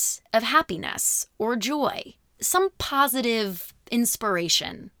sense of happiness or joy. Some positive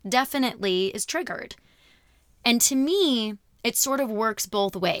inspiration definitely is triggered. And to me, it sort of works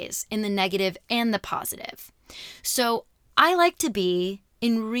both ways, in the negative and the positive. So I like to be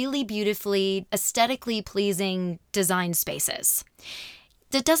in really beautifully, aesthetically pleasing design spaces.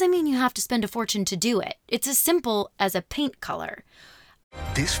 That doesn't mean you have to spend a fortune to do it. It's as simple as a paint color.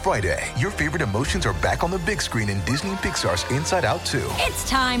 This Friday, your favorite emotions are back on the big screen in Disney and Pixar's Inside Out 2. It's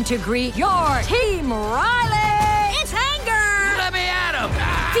time to greet your Team Riley! It's anger! Let me at him!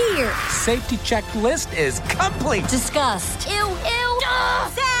 Fear! Safety checklist is complete! Disgust! Ew, ew!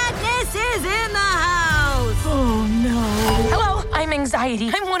 Sadness is in the house! Oh, no. Hello, I'm anxiety.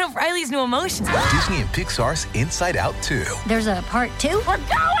 I'm one of Riley's new emotions. Disney and Pixar's Inside Out 2. There's a part 2? We're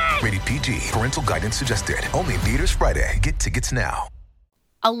going! Rated PG. Parental guidance suggested. Only in theaters Friday. Get tickets now.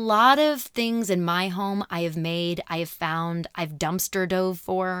 A lot of things in my home I have made, I have found, I've dumpster dove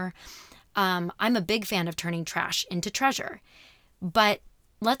for. I'm a big fan of turning trash into treasure. But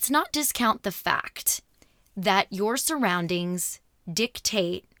let's not discount the fact that your surroundings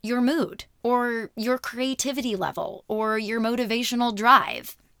dictate your mood or your creativity level or your motivational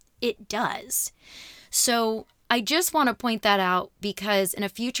drive. It does. So I just want to point that out because in a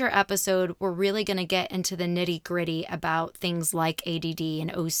future episode, we're really going to get into the nitty-gritty about things like ADD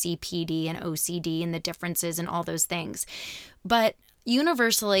and OCPD and OCD and the differences and all those things. But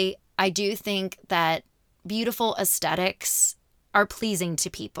universally, I do think that beautiful aesthetics are pleasing to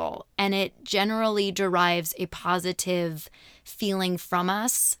people, and it generally derives a positive feeling from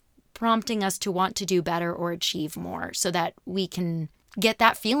us, prompting us to want to do better or achieve more so that we can get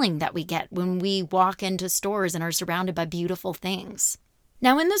that feeling that we get when we walk into stores and are surrounded by beautiful things.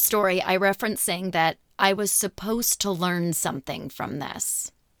 Now, in the story, I referenced saying that I was supposed to learn something from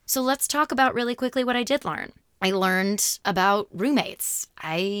this. So let's talk about really quickly what I did learn. I learned about roommates.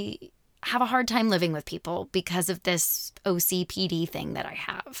 I have a hard time living with people because of this OCPD thing that I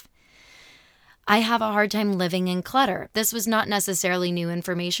have. I have a hard time living in clutter. This was not necessarily new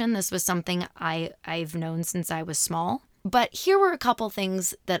information. This was something I've known since I was small. But here were a couple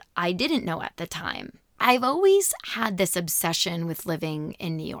things that I didn't know at the time. I've always had this obsession with living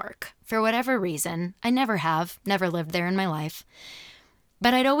in New York. For whatever reason, I never lived there in my life.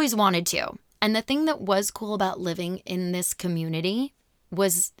 But I'd always wanted to. And the thing that was cool about living in this community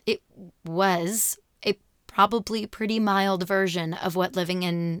was it was a probably pretty mild version of what living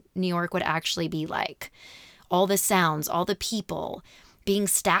in New York would actually be like. All the sounds, all the people, being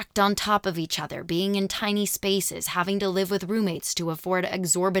stacked on top of each other, being in tiny spaces, having to live with roommates to afford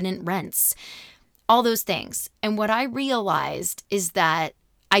exorbitant rents, all those things. And what I realized is that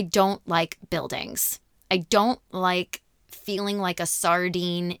I don't like buildings. I don't like feeling like a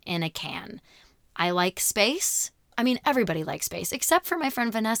sardine in a can. I like space. I mean, everybody likes space, except for my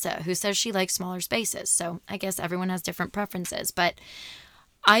friend Vanessa, who says she likes smaller spaces. So I guess everyone has different preferences. But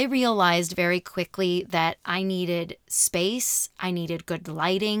I realized very quickly that I needed space, I needed good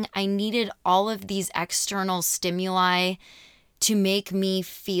lighting, I needed all of these external stimuli to make me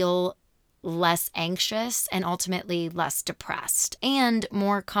feel less anxious and ultimately less depressed and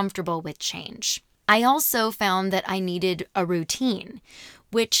more comfortable with change. I also found that I needed a routine,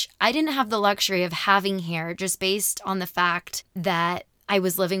 which I didn't have the luxury of having here just based on the fact that I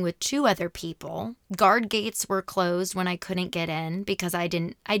was living with 2 other people. Guard gates were closed when I couldn't get in because I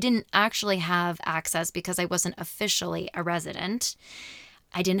didn't actually have access because I wasn't officially a resident.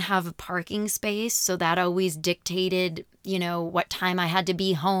 I didn't have a parking space, so that always dictated, what time I had to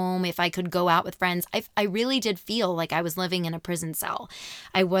be home, if I could go out with friends. I really did feel like I was living in a prison cell.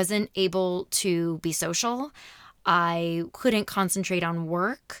 I wasn't able to be social. I couldn't concentrate on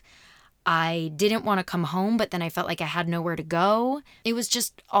work. I didn't want to come home, but then I felt like I had nowhere to go. It was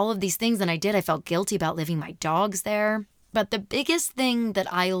just all of these things that I did. I felt guilty about leaving my dogs there. But the biggest thing that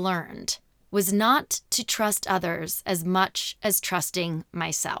I learned was not to trust others as much as trusting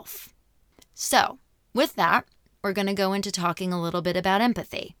myself. So, with that, we're going to go into talking a little bit about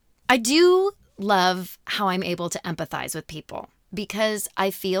empathy. I do love how I'm able to empathize with people because I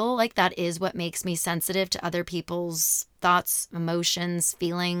feel like that is what makes me sensitive to other people's thoughts, emotions,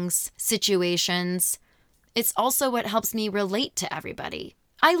 feelings, situations. It's also what helps me relate to everybody.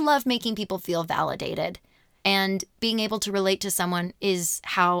 I love making people feel validated. And being able to relate to someone is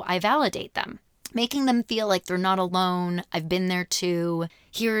how I validate them. Making them feel like they're not alone. I've been there too.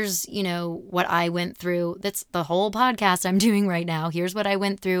 Here's, what I went through. That's the whole podcast I'm doing right now. Here's what I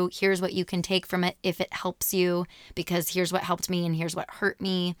went through. Here's what you can take from it if it helps you, because here's what helped me and here's what hurt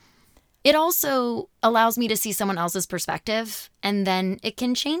me. It also allows me to see someone else's perspective, and then it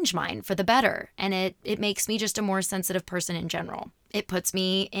can change mine for the better. And it makes me just a more sensitive person in general. It puts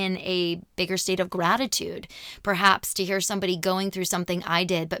me in a bigger state of gratitude, perhaps to hear somebody going through something I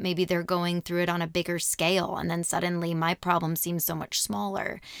did, but maybe they're going through it on a bigger scale. And then suddenly my problem seems so much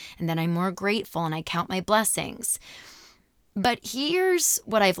smaller. And then I'm more grateful and I count my blessings. But here's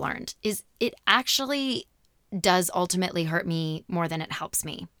what I've learned is it actually does ultimately hurt me more than it helps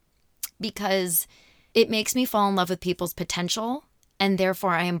me, because it makes me fall in love with people's potential, and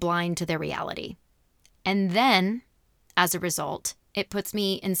therefore I am blind to their reality. And then, as a result, it puts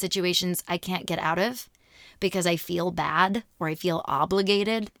me in situations I can't get out of because I feel bad, or I feel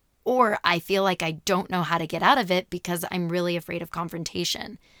obligated, or I feel like I don't know how to get out of it because I'm really afraid of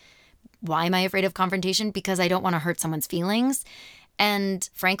confrontation. Why am I afraid of confrontation? Because I don't want to hurt someone's feelings. And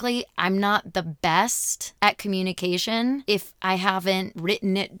frankly, I'm not the best at communication if I haven't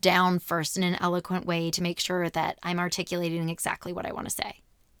written it down first in an eloquent way to make sure that I'm articulating exactly what I want to say.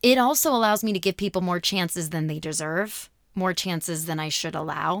 It also allows me to give people more chances than they deserve, more chances than I should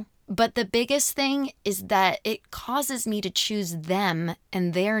allow. But the biggest thing is that it causes me to choose them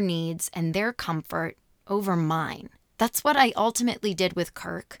and their needs and their comfort over mine. That's what I ultimately did with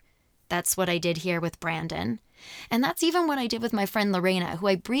Kirk. That's what I did here with Brandon. And that's even what I did with my friend Lorena, who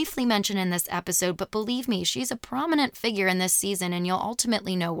I briefly mentioned in this episode, but believe me, she's a prominent figure in this season, and you'll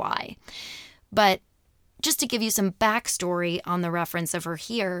ultimately know why. But just to give you some backstory on the reference of her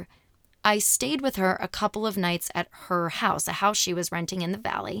here, I stayed with her a couple of nights at her house, a house she was renting in the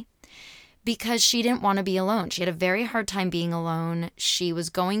valley, because she didn't want to be alone. She had a very hard time being alone. She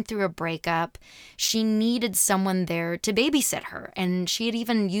was going through a breakup. She needed someone there to babysit her, and she had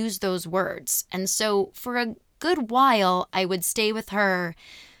even used those words. And so for a good while, I would stay with her,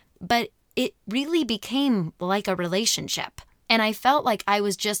 but it really became like a relationship. And I felt like I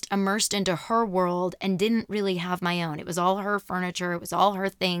was just immersed into her world and didn't really have my own. It was all her furniture. It was all her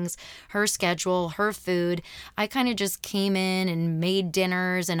things, her schedule, her food. I kind of just came in and made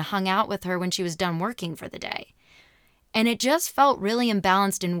dinners and hung out with her when she was done working for the day. And it just felt really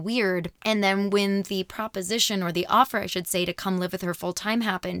imbalanced and weird. And then when the proposition, or the offer, I should say, to come live with her full time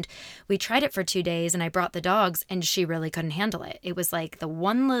happened, we tried it for 2 days and I brought the dogs and she really couldn't handle it. It was like the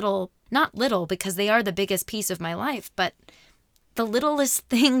one little, not little because they are the biggest piece of my life, but the littlest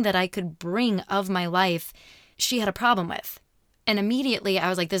thing that I could bring of my life, she had a problem with. And immediately I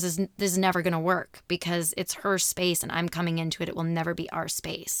was like, this is never going to work because it's her space and I'm coming into it. It will never be our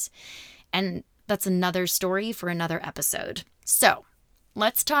space. And that's another story for another episode. So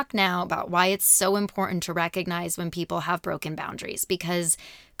let's talk now about why it's so important to recognize when people have broken boundaries, because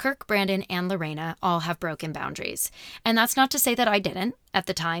Kirk, Brandon, and Lorena all have broken boundaries. And that's not to say that I didn't at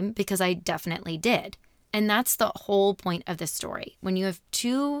the time, because I definitely did. And that's the whole point of this story. When you have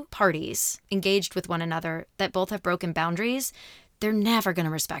 2 parties engaged with one another that both have broken boundaries, they're never going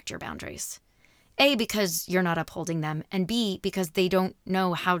to respect your boundaries. A, because you're not upholding them, and B, because they don't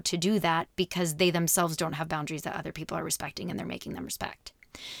know how to do that because they themselves don't have boundaries that other people are respecting and they're making them respect.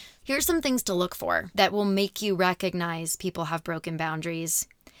 Here's some things to look for that will make you recognize people have broken boundaries.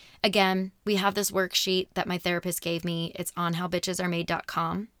 Again, we have this worksheet that my therapist gave me. It's on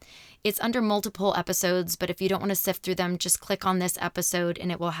howbitchesaremade.com. It's under multiple episodes, but if you don't want to sift through them, just click on this episode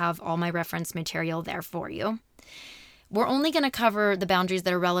and it will have all my reference material there for you. We're only going to cover the boundaries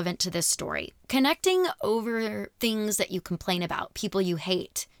that are relevant to this story. Connecting over things that you complain about, people you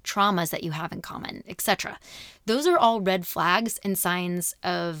hate, traumas that you have in common, etc. Those are all red flags and signs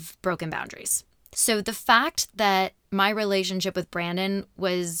of broken boundaries. So the fact that my relationship with Brandon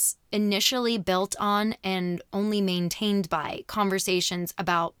was initially built on and only maintained by conversations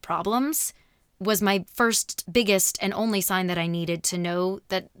about problems was my first, biggest, and only sign that I needed to know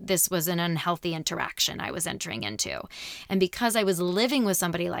that this was an unhealthy interaction I was entering into. And because I was living with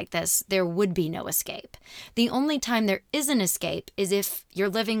somebody like this, there would be no escape. The only time there is an escape is if you're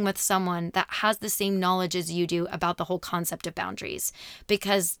living with someone that has the same knowledge as you do about the whole concept of boundaries,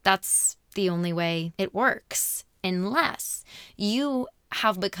 because that's the only way it works, unless you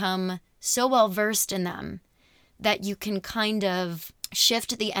have become so well versed in them that you can kind of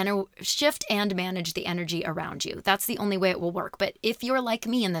shift and manage the energy around you. That's the only way it will work. But if you're like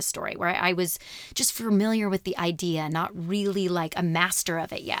me in this story, where I was just familiar with the idea, not really like a master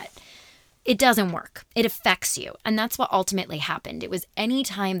of it yet, it doesn't work. It affects you. And that's what ultimately happened. It was any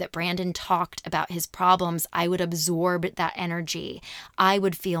time that Brandon talked about his problems, I would absorb that energy. I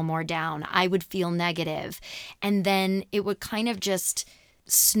would feel more down. I would feel negative. And then it would kind of just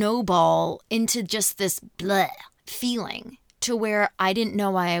snowball into just this bleh feeling, to where I didn't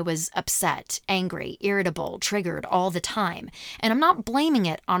know why I was upset, angry, irritable, triggered all the time. And I'm not blaming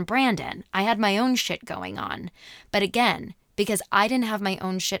it on Brandon. I had my own shit going on. But again, because I didn't have my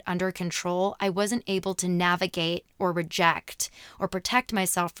own shit under control, I wasn't able to navigate or reject or protect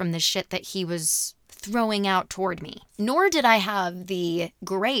myself from the shit that he was throwing out toward me. Nor did I have the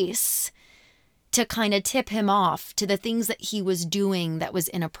grace to kind of tip him off to the things that he was doing that was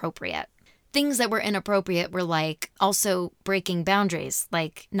inappropriate. Things that were inappropriate were like also breaking boundaries,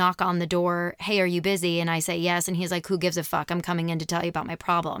 like knock on the door, hey, are you busy? And I say yes. And he's like, who gives a fuck? I'm coming in to tell you about my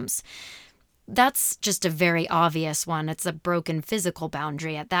problems. That's just a very obvious one. It's a broken physical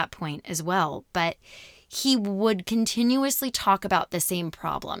boundary at that point as well. But he would continuously talk about the same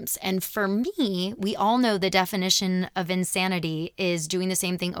problems. And for me, we all know the definition of insanity is doing the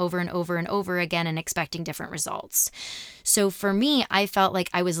same thing over and over and over again and expecting different results. So for me, I felt like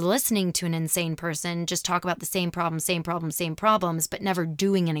I was listening to an insane person just talk about the same problems, but never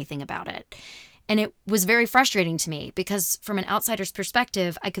doing anything about it. And it was very frustrating to me because from an outsider's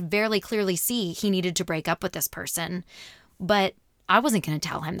perspective, I could very clearly see he needed to break up with this person. But I wasn't going to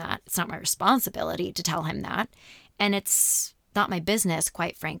tell him that. It's not my responsibility to tell him that. And it's not my business,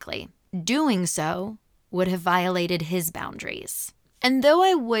 quite frankly. Doing so would have violated his boundaries. And though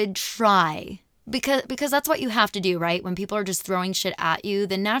I would try, because that's what you have to do, right? When people are just throwing shit at you,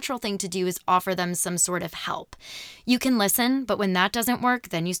 the natural thing to do is offer them some sort of help. You can listen, but when that doesn't work,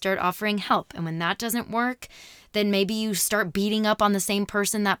 then you start offering help. And when that doesn't work, then maybe you start beating up on the same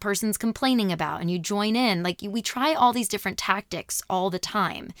person that person's complaining about and you join in. Like we try all these different tactics all the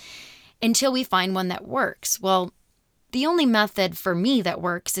time until we find one that works. Well, the only method for me that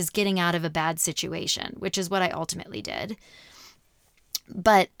works is getting out of a bad situation, which is what I ultimately did.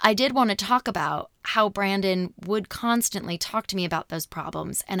 But I did want to talk about how Brandon would constantly talk to me about those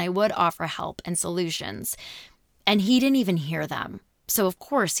problems and I would offer help and solutions. And he didn't even hear them. So of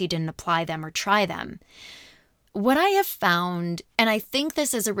course he didn't apply them or try them. What I have found, and I think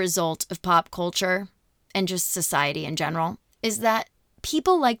this is a result of pop culture and just society in general, is that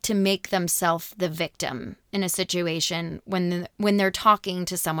people like to make themselves the victim in a situation when they're talking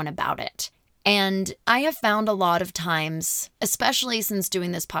to someone about it. And I have found a lot of times, especially since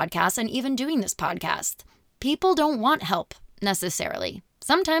doing this podcast and even doing this podcast, people don't want help necessarily.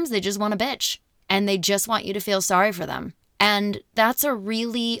 Sometimes they just want a bitch and they just want you to feel sorry for them. And that's a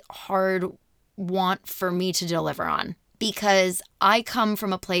really hard want for me to deliver on because I come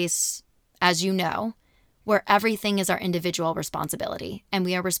from a place, as you know, where everything is our individual responsibility and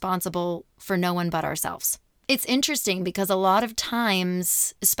we are responsible for no one but ourselves. It's interesting because a lot of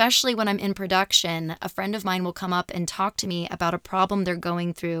times, especially when I'm in production, a friend of mine will come up and talk to me about a problem they're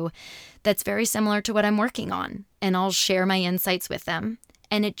going through that's very similar to what I'm working on. And I'll share my insights with them.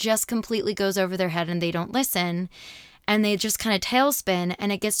 And it just completely goes over their head and they don't listen. And they just kind of tailspin.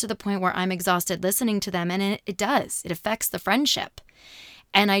 And it gets to the point where I'm exhausted listening to them. And it does. It affects the friendship.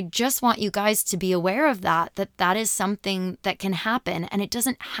 And I just want you guys to be aware of that is something that can happen and it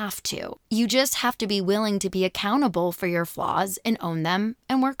doesn't have to. You just have to be willing to be accountable for your flaws and own them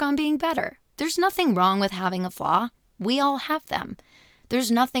and work on being better. There's nothing wrong with having a flaw. We all have them.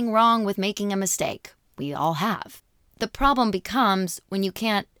 There's nothing wrong with making a mistake. We all have. The problem becomes when you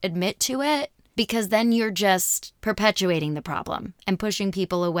can't admit to it because then you're just perpetuating the problem and pushing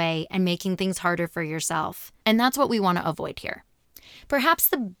people away and making things harder for yourself. And that's what we want to avoid here. Perhaps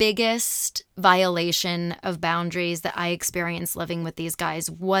the biggest violation of boundaries that I experienced living with these guys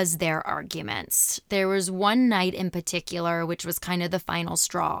was their arguments. There was one night in particular, which was kind of the final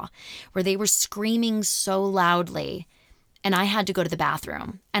straw, where they were screaming so loudly, and I had to go to the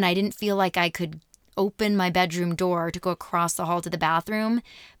bathroom, and I didn't feel like I could open my bedroom door to go across the hall to the bathroom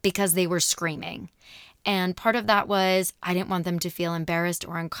because they were screaming. And part of that was I didn't want them to feel embarrassed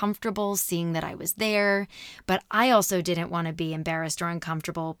or uncomfortable seeing that I was there. But I also didn't want to be embarrassed or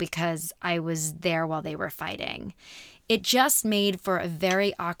uncomfortable because I was there while they were fighting. It just made for a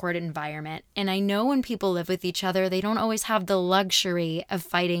very awkward environment. And I know when people live with each other, they don't always have the luxury of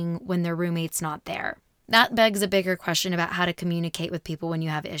fighting when their roommate's not there. That begs a bigger question about how to communicate with people when you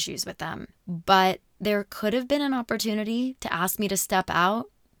have issues with them. But there could have been an opportunity to ask me to step out.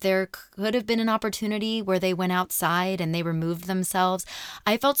 There could have been an opportunity where they went outside and they removed themselves.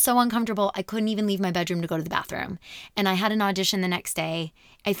 I felt so uncomfortable, I couldn't even leave my bedroom to go to the bathroom. And I had an audition the next day.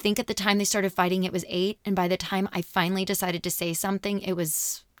 I think at the time they started fighting, it was 8. And by the time I finally decided to say something, it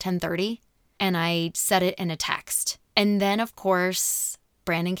was 10:30. And I said it in a text. And then, of course,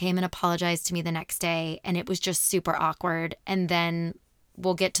 Brandon came and apologized to me the next day. And it was just super awkward. And then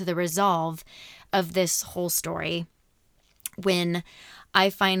we'll get to the resolve of this whole story when I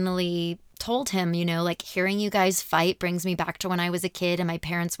finally told him, hearing you guys fight brings me back to when I was a kid and my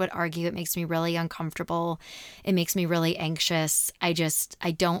parents would argue. It makes me really uncomfortable. It makes me really anxious. I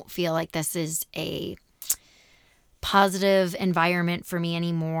don't feel like this is a positive environment for me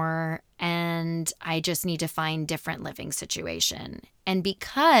anymore. And I just need to find different living situation. And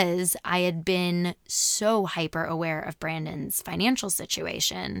because I had been so hyper aware of Brandon's financial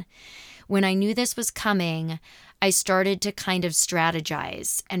situation, when I knew this was coming, I started to kind of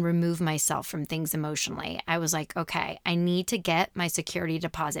strategize and remove myself from things emotionally. I was like, okay, I need to get my security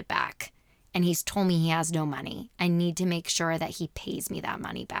deposit back. And he's told me he has no money. I need to make sure that he pays me that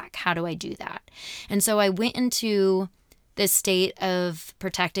money back. How do I do that? And so I went into this state of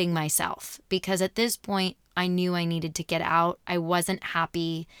protecting myself because at this point, I knew I needed to get out. I wasn't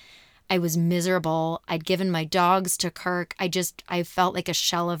happy. I was miserable. I'd given my dogs to Kirk. I felt like a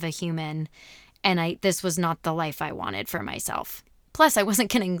shell of a human. And this was not the life I wanted for myself. Plus, I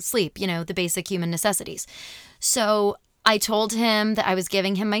wasn't getting sleep, the basic human necessities. So I told him that I was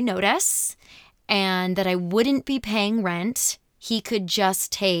giving him my notice and that I wouldn't be paying rent. He could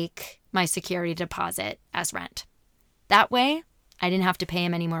just take my security deposit as rent. That way, I didn't have to pay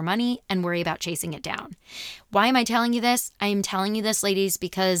him any more money and worry about chasing it down. Why am I telling you this? I am telling you this, ladies,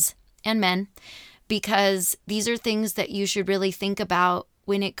 and men, because these are things that you should really think about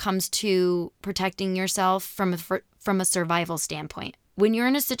when it comes to protecting yourself from a survival standpoint. When you're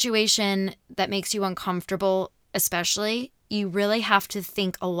in a situation that makes you uncomfortable, especially, you really have to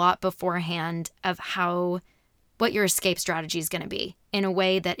think a lot beforehand of what your escape strategy is going to be in a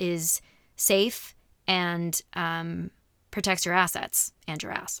way that is safe and protects your assets and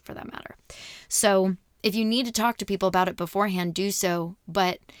your ass for that matter. So if you need to talk to people about it beforehand, do so.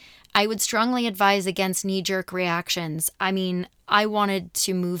 But I would strongly advise against knee-jerk reactions. I mean, I wanted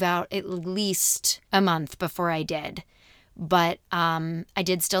to move out at least a month before I did. But I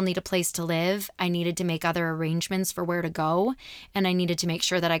did still need a place to live. I needed to make other arrangements for where to go. And I needed to make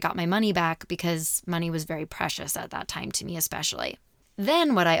sure that I got my money back because money was very precious at that time to me especially.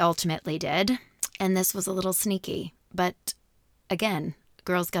 Then what I ultimately did, and this was a little sneaky, but again, a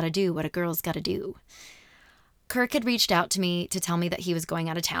girl's got to do what a girl's got to do. Kirk had reached out to me to tell me that he was going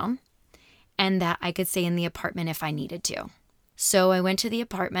out of town and that I could stay in the apartment if I needed to. So I went to the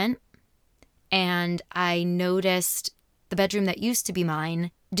apartment and I noticed the bedroom that used to be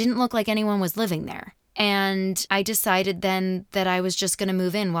mine didn't look like anyone was living there. And I decided then that I was just going to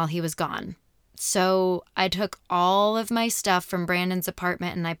move in while he was gone. So I took all of my stuff from Brandon's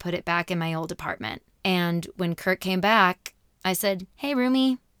apartment and I put it back in my old apartment. And when Kirk came back, I said, "Hey,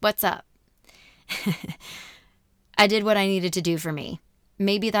 roomie, what's up?" I did what I needed to do for me.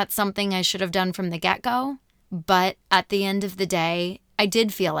 Maybe that's something I should have done from the get-go, but at the end of the day, I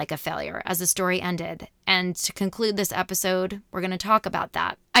did feel like a failure as the story ended. And to conclude this episode, we're going to talk about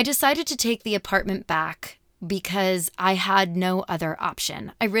that. I decided to take the apartment back because I had no other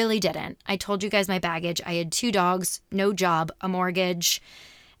option. I really didn't. I told you guys my baggage. I had 2 dogs, no job, a mortgage,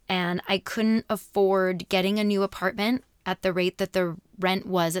 and I couldn't afford getting a new apartment at the rate that the rent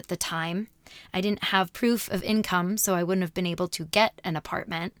was at the time. I didn't have proof of income, so I wouldn't have been able to get an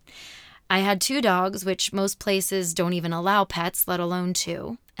apartment. I had 2 dogs, which most places don't even allow pets, let alone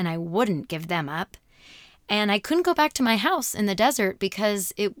 2, and I wouldn't give them up. And I couldn't go back to my house in the desert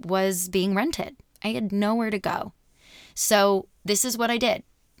because it was being rented. I had nowhere to go. So this is what I did.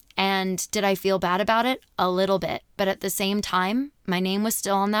 And did I feel bad about it? A little bit. but at the same time, my name was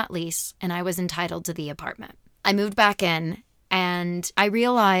still on that lease and I was entitled to the apartment. I moved back in and I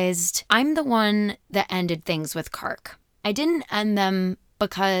realized I'm the one that ended things with Kirk. I didn't end them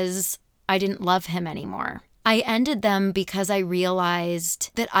because I didn't love him anymore. I ended them because I realized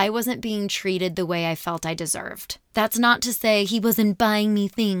that I wasn't being treated the way I felt I deserved. That's not to say he wasn't buying me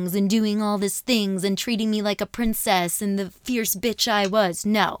things and doing all these things and treating me like a princess and the fierce bitch I was.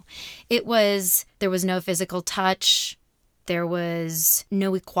 No, there was no physical touch. There was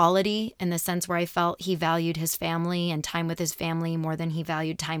no equality in the sense where I felt he valued his family and time with his family more than he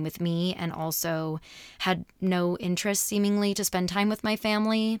valued time with me, and also had no interest seemingly to spend time with my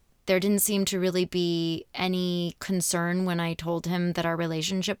family. There didn't seem to really be any concern when I told him that our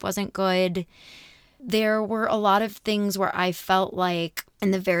relationship wasn't good. There were a lot of things where I felt like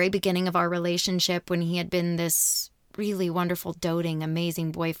in the very beginning of our relationship, when he had been this really wonderful, doting,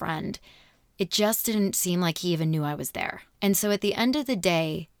 amazing boyfriend, it just didn't seem like he even knew I was there. And so at the end of the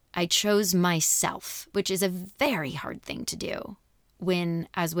day, I chose myself, which is a very hard thing to do when,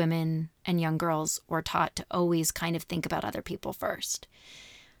 as women and young girls, we're taught to always kind of think about other people first.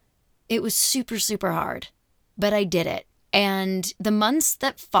 It was super, super hard, but I did it. And the months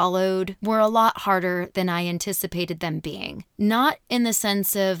that followed were a lot harder than I anticipated them being. Not in the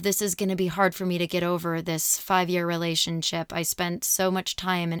sense of this is going to be hard for me to get over this 5-year relationship. I spent so much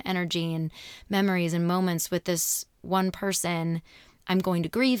time and energy and memories and moments with this one person. I'm going to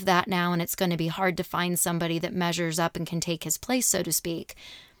grieve that now, and it's going to be hard to find somebody that measures up and can take his place, so to speak.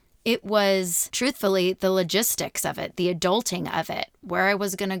 It was, truthfully, the logistics of it, the adulting of it, where I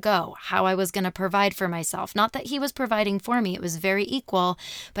was going to go, how I was going to provide for myself. Not that he was providing for me. It was very equal,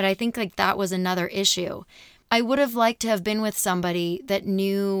 but I think that was another issue. I would have liked to have been with somebody that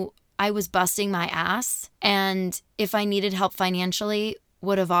knew I was busting my ass, and if I needed help financially,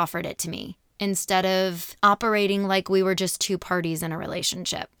 would have offered it to me, instead of operating like we were just two parties in a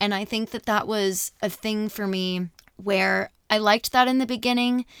relationship. And I think that was a thing for me where I liked that in the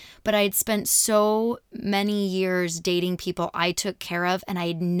beginning, but I had spent so many years dating people I took care of, and I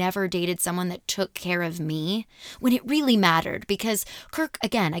had never dated someone that took care of me when it really mattered. Because Kirk,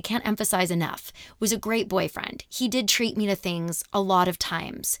 again, I can't emphasize enough, was a great boyfriend. He did treat me to things a lot of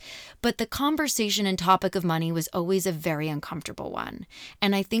times, but the conversation and topic of money was always a very uncomfortable one.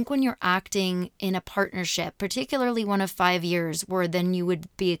 And I think when you're acting in a partnership, particularly one of 5 years, where then you would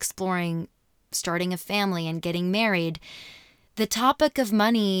be exploring starting a family and getting married, the topic of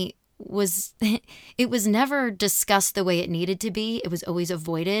money was never discussed the way it needed to be. It was always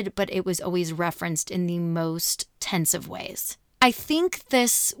avoided, but it was always referenced in the most tense of ways. I think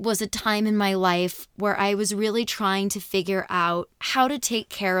this was a time in my life where I was really trying to figure out how to take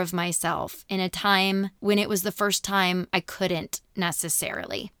care of myself in a time when it was the first time I couldn't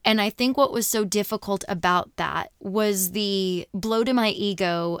necessarily. And I think what was so difficult about that was the blow to my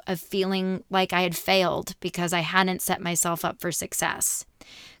ego of feeling like I had failed because I hadn't set myself up for success,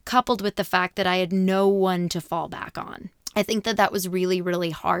 coupled with the fact that I had no one to fall back on. I think that was really,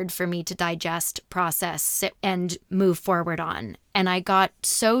 really hard for me to digest, process, and move forward on. And I got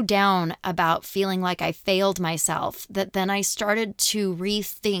so down about feeling like I failed myself that then I started to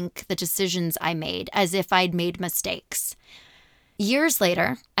rethink the decisions I made as if I'd made mistakes. Years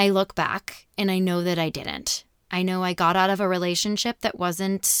later, I look back and I know that I didn't. I know I got out of a relationship that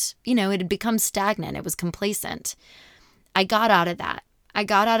wasn't, it had become stagnant. It was complacent. I got out of that. I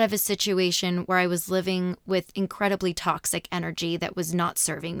got out of a situation where I was living with incredibly toxic energy that was not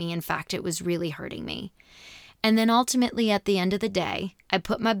serving me. In fact, it was really hurting me. And then ultimately, at the end of the day, I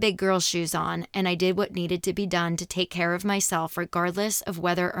put my big girl shoes on and I did what needed to be done to take care of myself, regardless of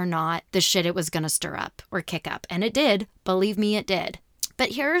whether or not the shit it was going to stir up or kick up. And it did. Believe me, it did.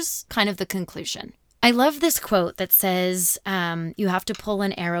 But here's kind of the conclusion. I love this quote that says, you have to pull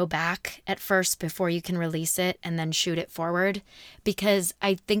an arrow back at first before you can release it and then shoot it forward, because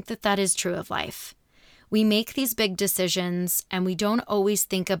I think that is true of life. We make these big decisions and we don't always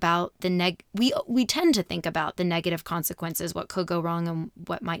think about we tend to think about the negative consequences, what could go wrong and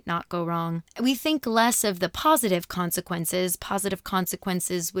what might not go wrong. We think less of the positive consequences. Positive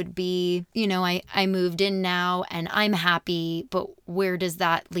consequences would be, I moved in now and I'm happy, but where does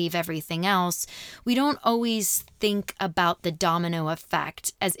that leave everything else? We don't always think about the domino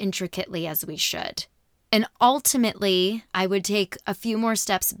effect as intricately as we should. And ultimately, I would take a few more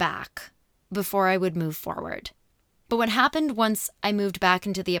steps back before I would move forward. But what happened once I moved back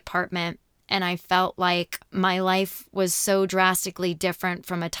into the apartment and I felt like my life was so drastically different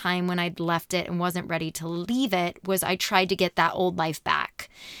from a time when I'd left it and wasn't ready to leave it was I tried to get that old life back.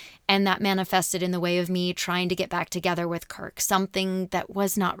 And that manifested in the way of me trying to get back together with Kirk, something that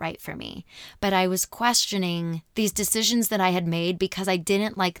was not right for me. But I was questioning these decisions that I had made because I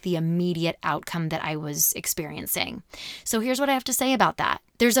didn't like the immediate outcome that I was experiencing. So here's what I have to say about that.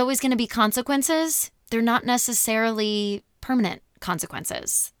 There's always going to be consequences. They're not necessarily permanent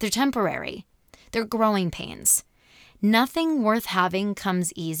consequences. They're temporary. They're growing pains. Nothing worth having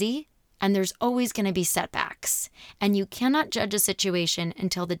comes easy. And there's always going to be setbacks. And you cannot judge a situation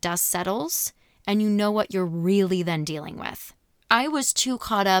until the dust settles and you know what you're really then dealing with. I was too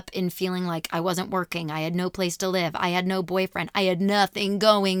caught up in feeling like I wasn't working. I had no place to live. I had no boyfriend. I had nothing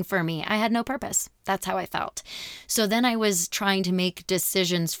going for me. I had no purpose. That's how I felt. So then I was trying to make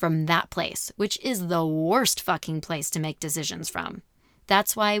decisions from that place, which is the worst fucking place to make decisions from.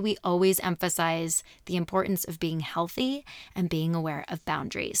 That's why we always emphasize the importance of being healthy and being aware of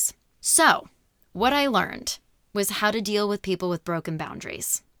boundaries. So, what I learned was how to deal with people with broken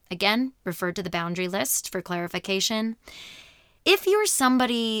boundaries. Again, refer to the boundary list for clarification. If you're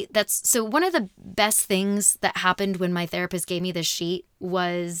somebody so one of the best things that happened when my therapist gave me this sheet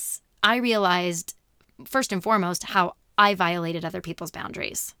was I realized, first and foremost, how I violated other people's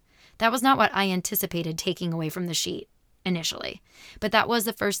boundaries. That was not what I anticipated taking away from the sheet initially, but that was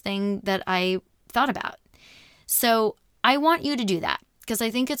the first thing that I thought about. So, I want you to do that, because I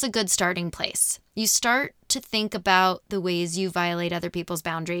think it's a good starting place. You start to think about the ways you violate other people's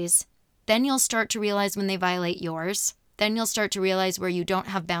boundaries. Then you'll start to realize when they violate yours. Then you'll start to realize where you don't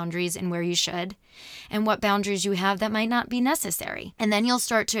have boundaries and where you should, and what boundaries you have that might not be necessary. And then you'll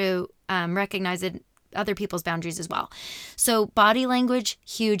start to recognize other people's boundaries as well. So body language,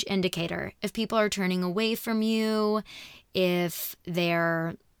 huge indicator. If people are turning away from you, if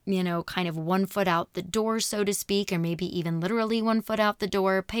they're kind of 1 foot out the door, so to speak, or maybe even literally 1 foot out the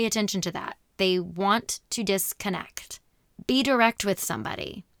door, pay attention to that. They want to disconnect. Be direct with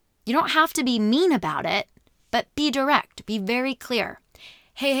somebody. You don't have to be mean about it, but be direct. Be very clear.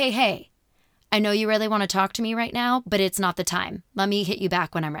 Hey, I know you really want to talk to me right now, but it's not the time. Let me hit you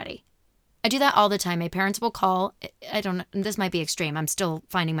back when I'm ready. I do that all the time. My parents will call. I don't know. This might be extreme. I'm still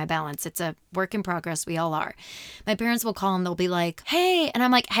finding my balance. It's a work in progress. We all are. My parents will call and they'll be like, hey. And I'm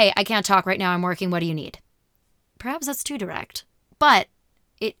like, hey, I can't talk right now. I'm working. What do you need? Perhaps that's too direct. But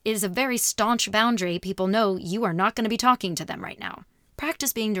it is a very staunch boundary. People know you are not going to be talking to them right now.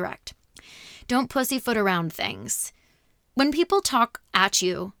 Practice being direct. Don't pussyfoot around things. When people talk at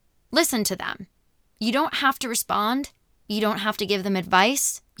you, listen to them. You don't have to respond. You don't have to give them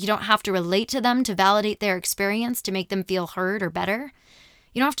advice. You don't have to relate to them to validate their experience to make them feel heard or better.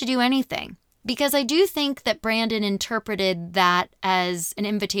 You don't have to do anything. Because I do think that Brandon interpreted that as an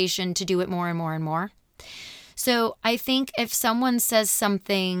invitation to do it more and more and more. So I think if someone says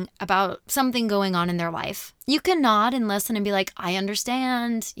something about something going on in their life, you can nod and listen and be like, I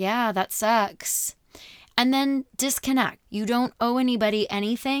understand. Yeah, that sucks. And then disconnect. You don't owe anybody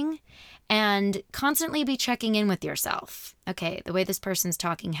anything. And constantly be checking in with yourself. Okay, the way this person's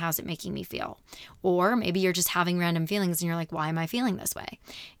talking, how's it making me feel? Or maybe you're just having random feelings and you're like, why am I feeling this way?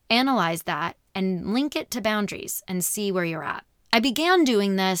 Analyze that and link it to boundaries and see where you're at. I began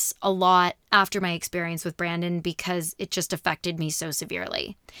doing this a lot after my experience with Brandon because it just affected me so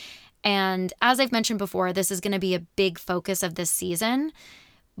severely. And as I've mentioned before, this is going to be a big focus of this season.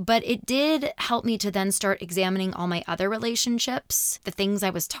 But it did help me to then start examining all my other relationships, the things I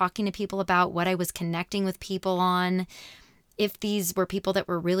was talking to people about, what I was connecting with people on, if these were people that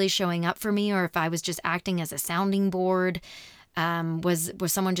were really showing up for me or if I was just acting as a sounding board. Was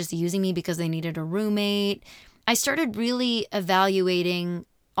someone just using me because they needed a roommate? I started really evaluating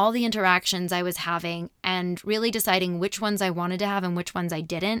all the interactions I was having and really deciding which ones I wanted to have and which ones I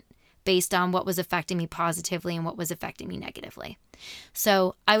didn't, based on what was affecting me positively and what was affecting me negatively.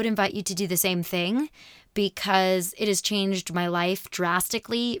 So I would invite you to do the same thing because it has changed my life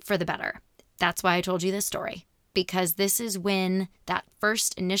drastically for the better. That's why I told you this story, because this is when that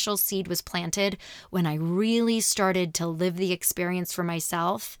first initial seed was planted, when I really started to live the experience for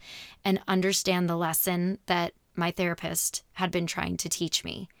myself and understand the lesson that my therapist had been trying to teach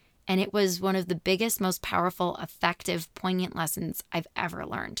me. And it was one of the biggest, most powerful, effective, poignant lessons I've ever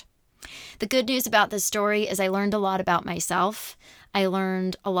learned. The good news about this story is I learned a lot about myself. I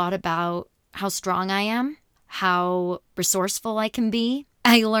learned a lot about how strong I am, how resourceful I can be.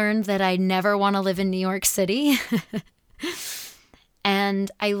 I learned that I never want to live in New York City.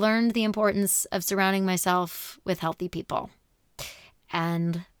 And I learned the importance of surrounding myself with healthy people.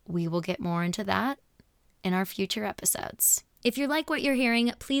 And we will get more into that in our future episodes. If you like what you're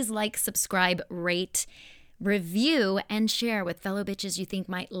hearing, please like, subscribe, rate. review, and share with fellow bitches you think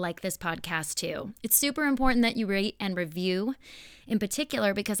might like this podcast too. It's super important that you rate and review, in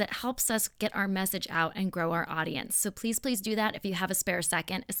particular because it helps us get our message out and grow our audience. So please do that if you have a spare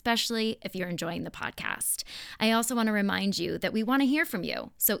second, especially if you're enjoying the podcast. I also want to remind you that we want to hear from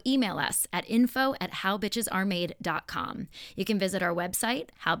you. So email us at info@howbitchesaremade.com. You can visit our website,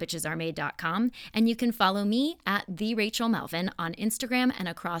 howbitchesaremade.com, and you can follow me at @TheRachelMelvin on Instagram and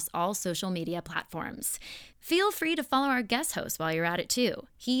across all social media platforms. Feel free to follow our guest host while you're at it too.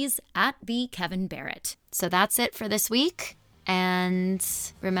 He's at @TheKevinBarrett. So that's it for this week. And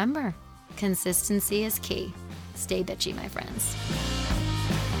remember, consistency is key. Stay bitchy, my friends.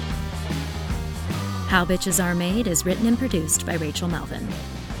 How Bitches Are Made is written and produced by Rachel Melvin.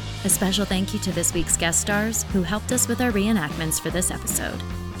 A special thank you to this week's guest stars who helped us with our reenactments for this episode: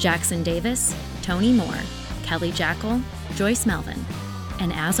 Jackson Davis, Tony Moore, Kelly Jackal, Joyce Melvin,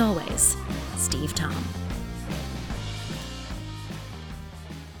 and as always, Steve Tom.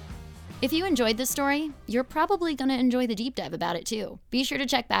 If you enjoyed this story, you're probably going to enjoy the deep dive about it too. Be sure to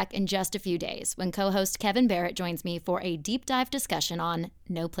check back in just a few days when co-host Kevin Barrett joins me for a deep dive discussion on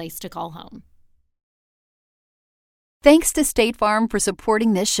No Place to Call Home. Thanks to State Farm for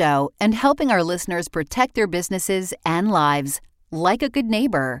supporting this show and helping our listeners protect their businesses and lives. Like a good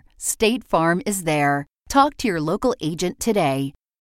neighbor, State Farm is there. Talk to your local agent today.